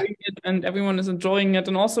keep on doing it, and everyone is enjoying it.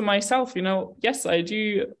 And also myself, yes, I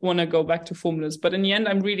do want to go back to formulas, but in the end,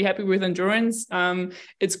 I'm really happy with endurance.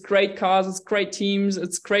 It's great cars, it's great teams,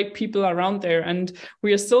 it's great people around there, and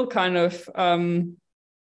we are still kind of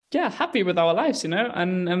happy with our lives,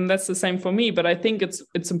 and that's the same for me. But I think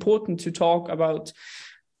it's important to talk about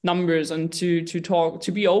numbers and to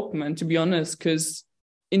be open and to be honest, because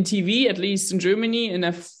in TV, at least in Germany, in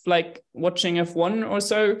watching F1 or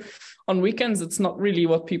so on weekends, it's not really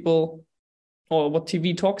what people or what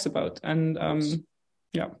TV talks about. And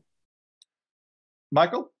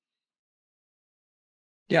Michael?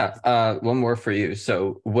 Yeah, one more for you.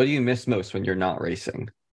 So what do you miss most when you're not racing?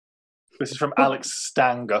 This is from Alex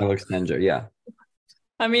Stanger. Alex Stanger, yeah.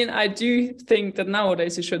 I mean, I do think that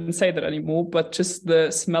nowadays you shouldn't say that anymore, but just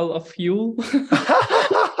the smell of fuel.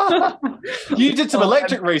 You did some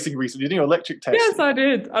electric racing recently, didn't you? Electric testing. Yes, I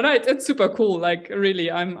did. I know it's super cool. Like,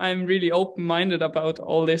 really, I'm really open-minded about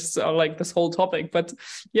all this, this whole topic. But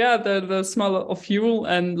yeah, the smell of fuel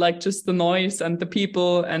and just the noise and the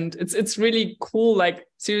people, and it's really cool. Like,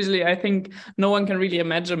 seriously, I think no one can really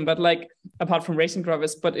imagine, but apart from racing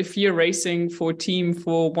drivers, but if you're racing for a team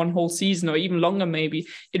for one whole season or even longer, maybe,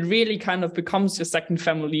 it really kind of becomes your second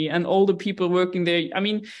family. And all the people working there, I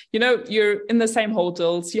mean, you're in the same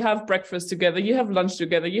hotels, you have breakfast together, you have lunch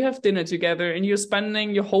together, you have dinner together, and you're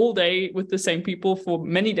spending your whole day with the same people for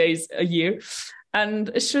many days a year. And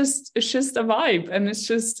it's just a vibe, and it's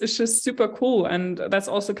just super cool. And that's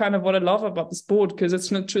also kind of what I love about the sport, because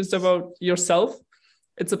it's not just about yourself.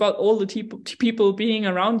 it's about all the people being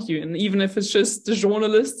around you. And even if it's just the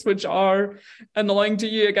journalists, which are annoying to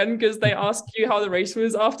you again, because they ask you how the race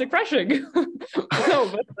was after crashing.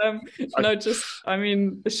 No, but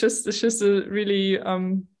it's just a really,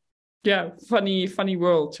 funny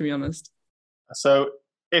world, to be honest. So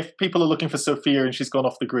if people are looking for Sophia and she's gone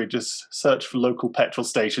off the grid, just search for local petrol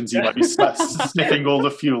stations. You might be sniffing all the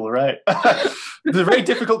fuel, right? It's a very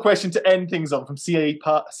difficult question to end things on from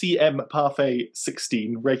CM Parfait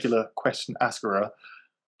 16, regular question asker.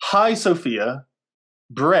 Hi, Sophia.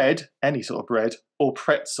 Bread, any sort of bread, or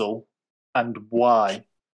pretzel, and why?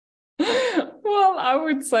 Well, I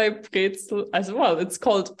would say Brezel as well. It's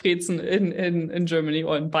called Brezen in Germany,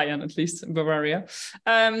 or in Bayern, at least in Bavaria.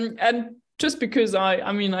 And just because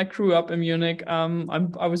I grew up in Munich. I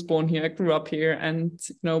was born here. I grew up here, and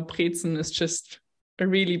Brezen is just a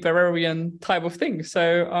really Bavarian type of thing.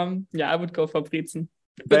 So I would go for Brezen.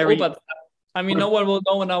 But no one will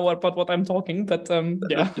know now what I'm talking. But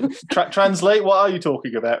yeah. Translate. What are you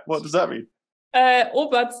talking about? What does that mean?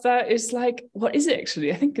 Oberster is like, what is it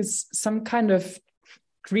actually? I think it's some kind of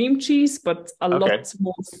cream cheese, but a lot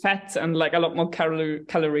more fat and like a lot more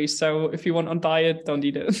calories. So if you want on diet, don't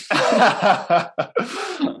eat it.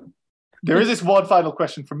 There is this one final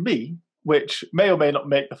question from me, which may or may not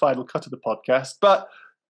make the final cut of the podcast, but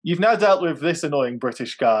you've now dealt with this annoying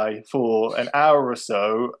British guy for an hour or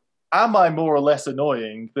so. Am I more or less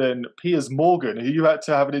annoying than Piers Morgan, who you had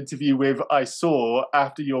to have an interview with, I saw,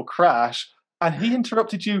 after your crash, and he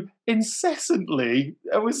interrupted you incessantly?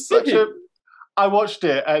 It was I watched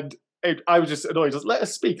it, and I was just annoyed. Just let her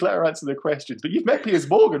speak, let her answer the questions. But you've met Piers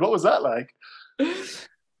Morgan. What was that like?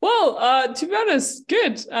 Well, to be honest,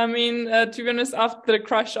 good. To be honest, after the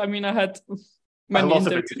crash, I had many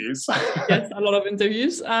interviews. Yes, a lot of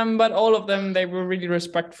interviews. But all of them, they were really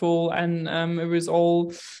respectful, and it was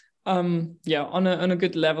all on a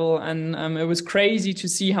good level. And it was crazy to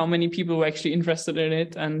see how many people were actually interested in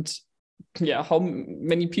it, and how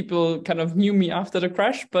many people kind of knew me after the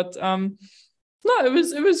crash. But no, it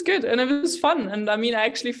was good, and it was fun. And I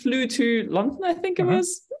actually flew to London, I think it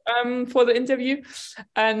was, for the interview.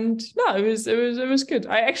 And no, it was good.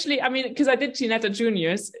 I actually, because I did Ginetta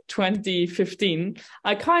Juniors 2015,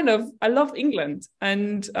 I love England,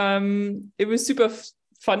 and it was super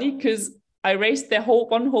funny because I raced there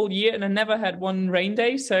one whole year and I never had one rain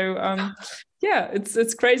day. So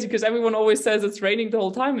it's crazy because everyone always says it's raining the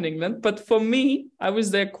whole time in England. But for me, I was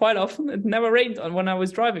there quite often. It never rained when I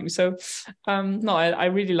was driving. So I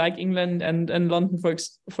really like England and London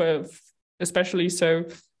for especially. So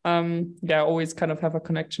I always kind of have a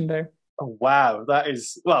connection there. Oh, wow. That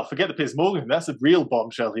is, well, forget the Piers Morgan. That's a real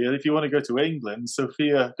bombshell here. If you want to go to England,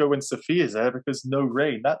 Sophia, go when Sophia's there because no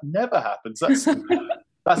rain. That never happens.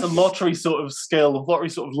 That's a lottery sort of skill, lottery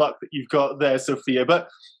sort of luck that you've got there, Sophia. But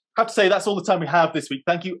I have to say, that's all the time we have this week.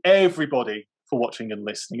 Thank you, everybody, for watching and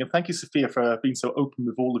listening. And thank you, Sophia, for being so open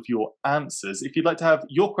with all of your answers. If you'd like to have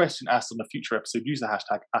your question asked on a future episode, use the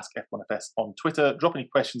hashtag AskF1FS on Twitter. Drop any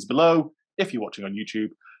questions below. If you're watching on YouTube,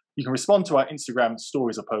 you can respond to our Instagram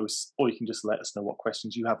stories or posts, or you can just let us know what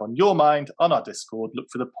questions you have on your mind on our Discord. Look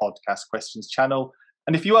for the podcast questions channel.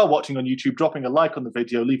 And if you are watching on YouTube, dropping a like on the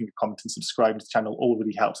video, leaving a comment and subscribing to the channel all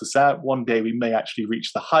really helps us out. One day we may actually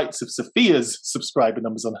reach the heights of Sophia's subscriber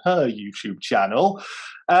numbers on her YouTube channel.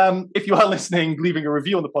 If you are listening, leaving a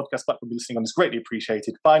review on the podcast platform you're listening on is greatly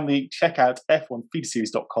appreciated. Finally, check out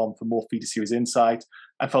f1feederseries.com for more Feeder Series insight,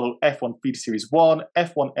 and follow F1 Feeder Series 1,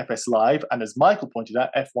 F1 FS Live, and as Michael pointed out,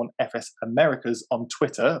 F1 FS Americas on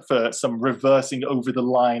Twitter for some reversing over the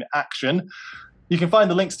line action. You can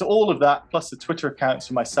find the links to all of that, plus the Twitter accounts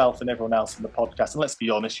for myself and everyone else in the podcast. And let's be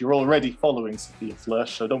honest, you're already following Sophia Floersch,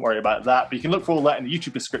 so don't worry about that. But you can look for all that in the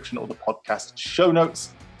YouTube description or the podcast show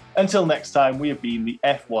notes. Until next time, we have been the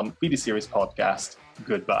F1 Feeder Series podcast.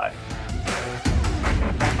 Goodbye.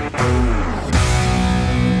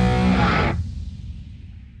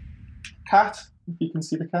 Cat, if you can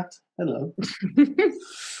see the cat. Hello.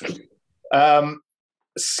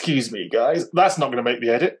 Excuse me, guys. That's not going to make the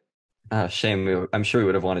edit. Shame. I'm sure we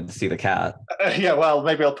would have wanted to see the cat. Yeah, well,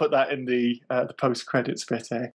 maybe I'll put that in the post-credits bit, eh?